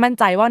ขอให้มั่น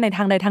ใจว่าในท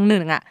างใดทางห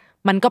นึ่งอ่ะ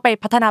มันก็ไป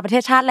พัฒนาประเท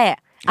ศชาติแหละ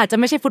อาจจะ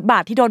ไม่ใช่ฟุตบา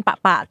ทที่โดนป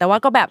ะแต่ว่า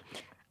ก็แบบ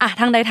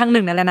ทางใดทางห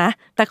นึ่งนั่นแหละนะ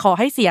แต่ขอ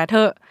ให้เสียเถ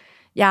อะ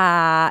อย่า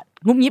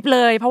งุบยิบเล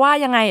ยเพราะว่า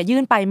ยังไงยื่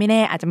นไปไม่แ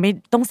น่อาจจะไม่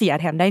ต้องเสีย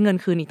แถมได้เงิน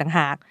คืนอีกต่างห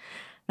าก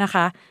นะค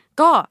ะ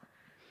ก็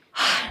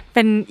เ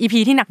ป็น EP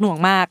ที่หนักหน่วง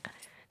มาก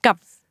กับ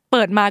เ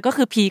ปิดมาก็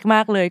คือพีคม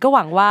ากเลยก็ห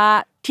วังว่า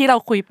ที่เรา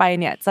คุยไป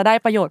เนี่ยจะได้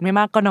ประโยชน์ไม่ม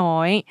ากก็น้อ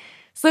ย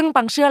ซึ่ง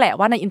ปังเชื่อแหละ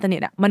ว่าในอินเทอร์เน็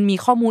ตมันมี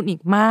ข้อมูลอี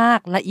กมาก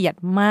ละเอียด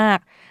มาก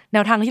แน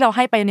วทางที่เราใ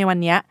ห้ไปในวัน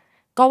นี้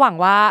ก็หวัง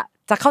ว่า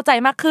จะเข้าใจ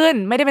มากขึ้น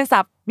ไม่ได้เป็น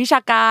ศัพท์วิชา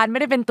การไม่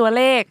ได้เป็นตัวเ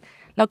ลข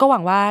แล้วก็หวั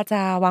งว่าจ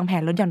ะวางแผ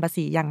นลดหย่อนภา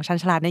ษีอย่างชัน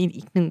ฉลาดใน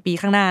อีก1ปี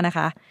ข้างหน้านะค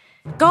ะ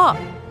ก็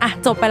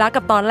จบไปแล้ว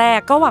กับตอนแรก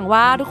ก็หวัง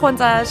ว่าทุกคน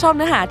จะชอบเ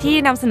นื้อหาที่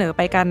นำเสนอไ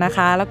ปกันนะค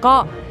ะแล้วก็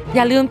อ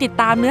ย่าลืมติด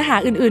ตามเนื้อหา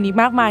อื่นๆอีก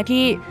มากมาย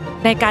ที่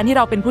ในการที่เ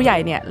ราเป็นผู้ใหญ่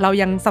เนี่ยเรา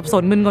ยังสับส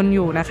นมึนงงอ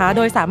ยู่นะคะโ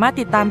ดยสามารถ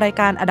ติดตามราย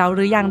การอดัลห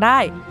รือยังได้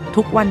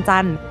ทุกวันจั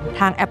นทร์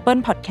ทาง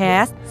Apple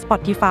Podcast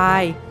Spotify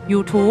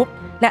YouTube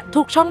และ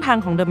ทุกช่องทาง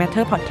ของ The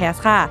Matter Podcast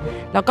ค่ะ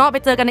แล้วก็ไป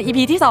เจอกันใน EP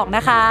ที่ 2 น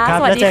ะคะ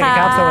สวัสดีค่ะ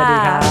สวัสดี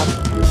ครั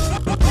บ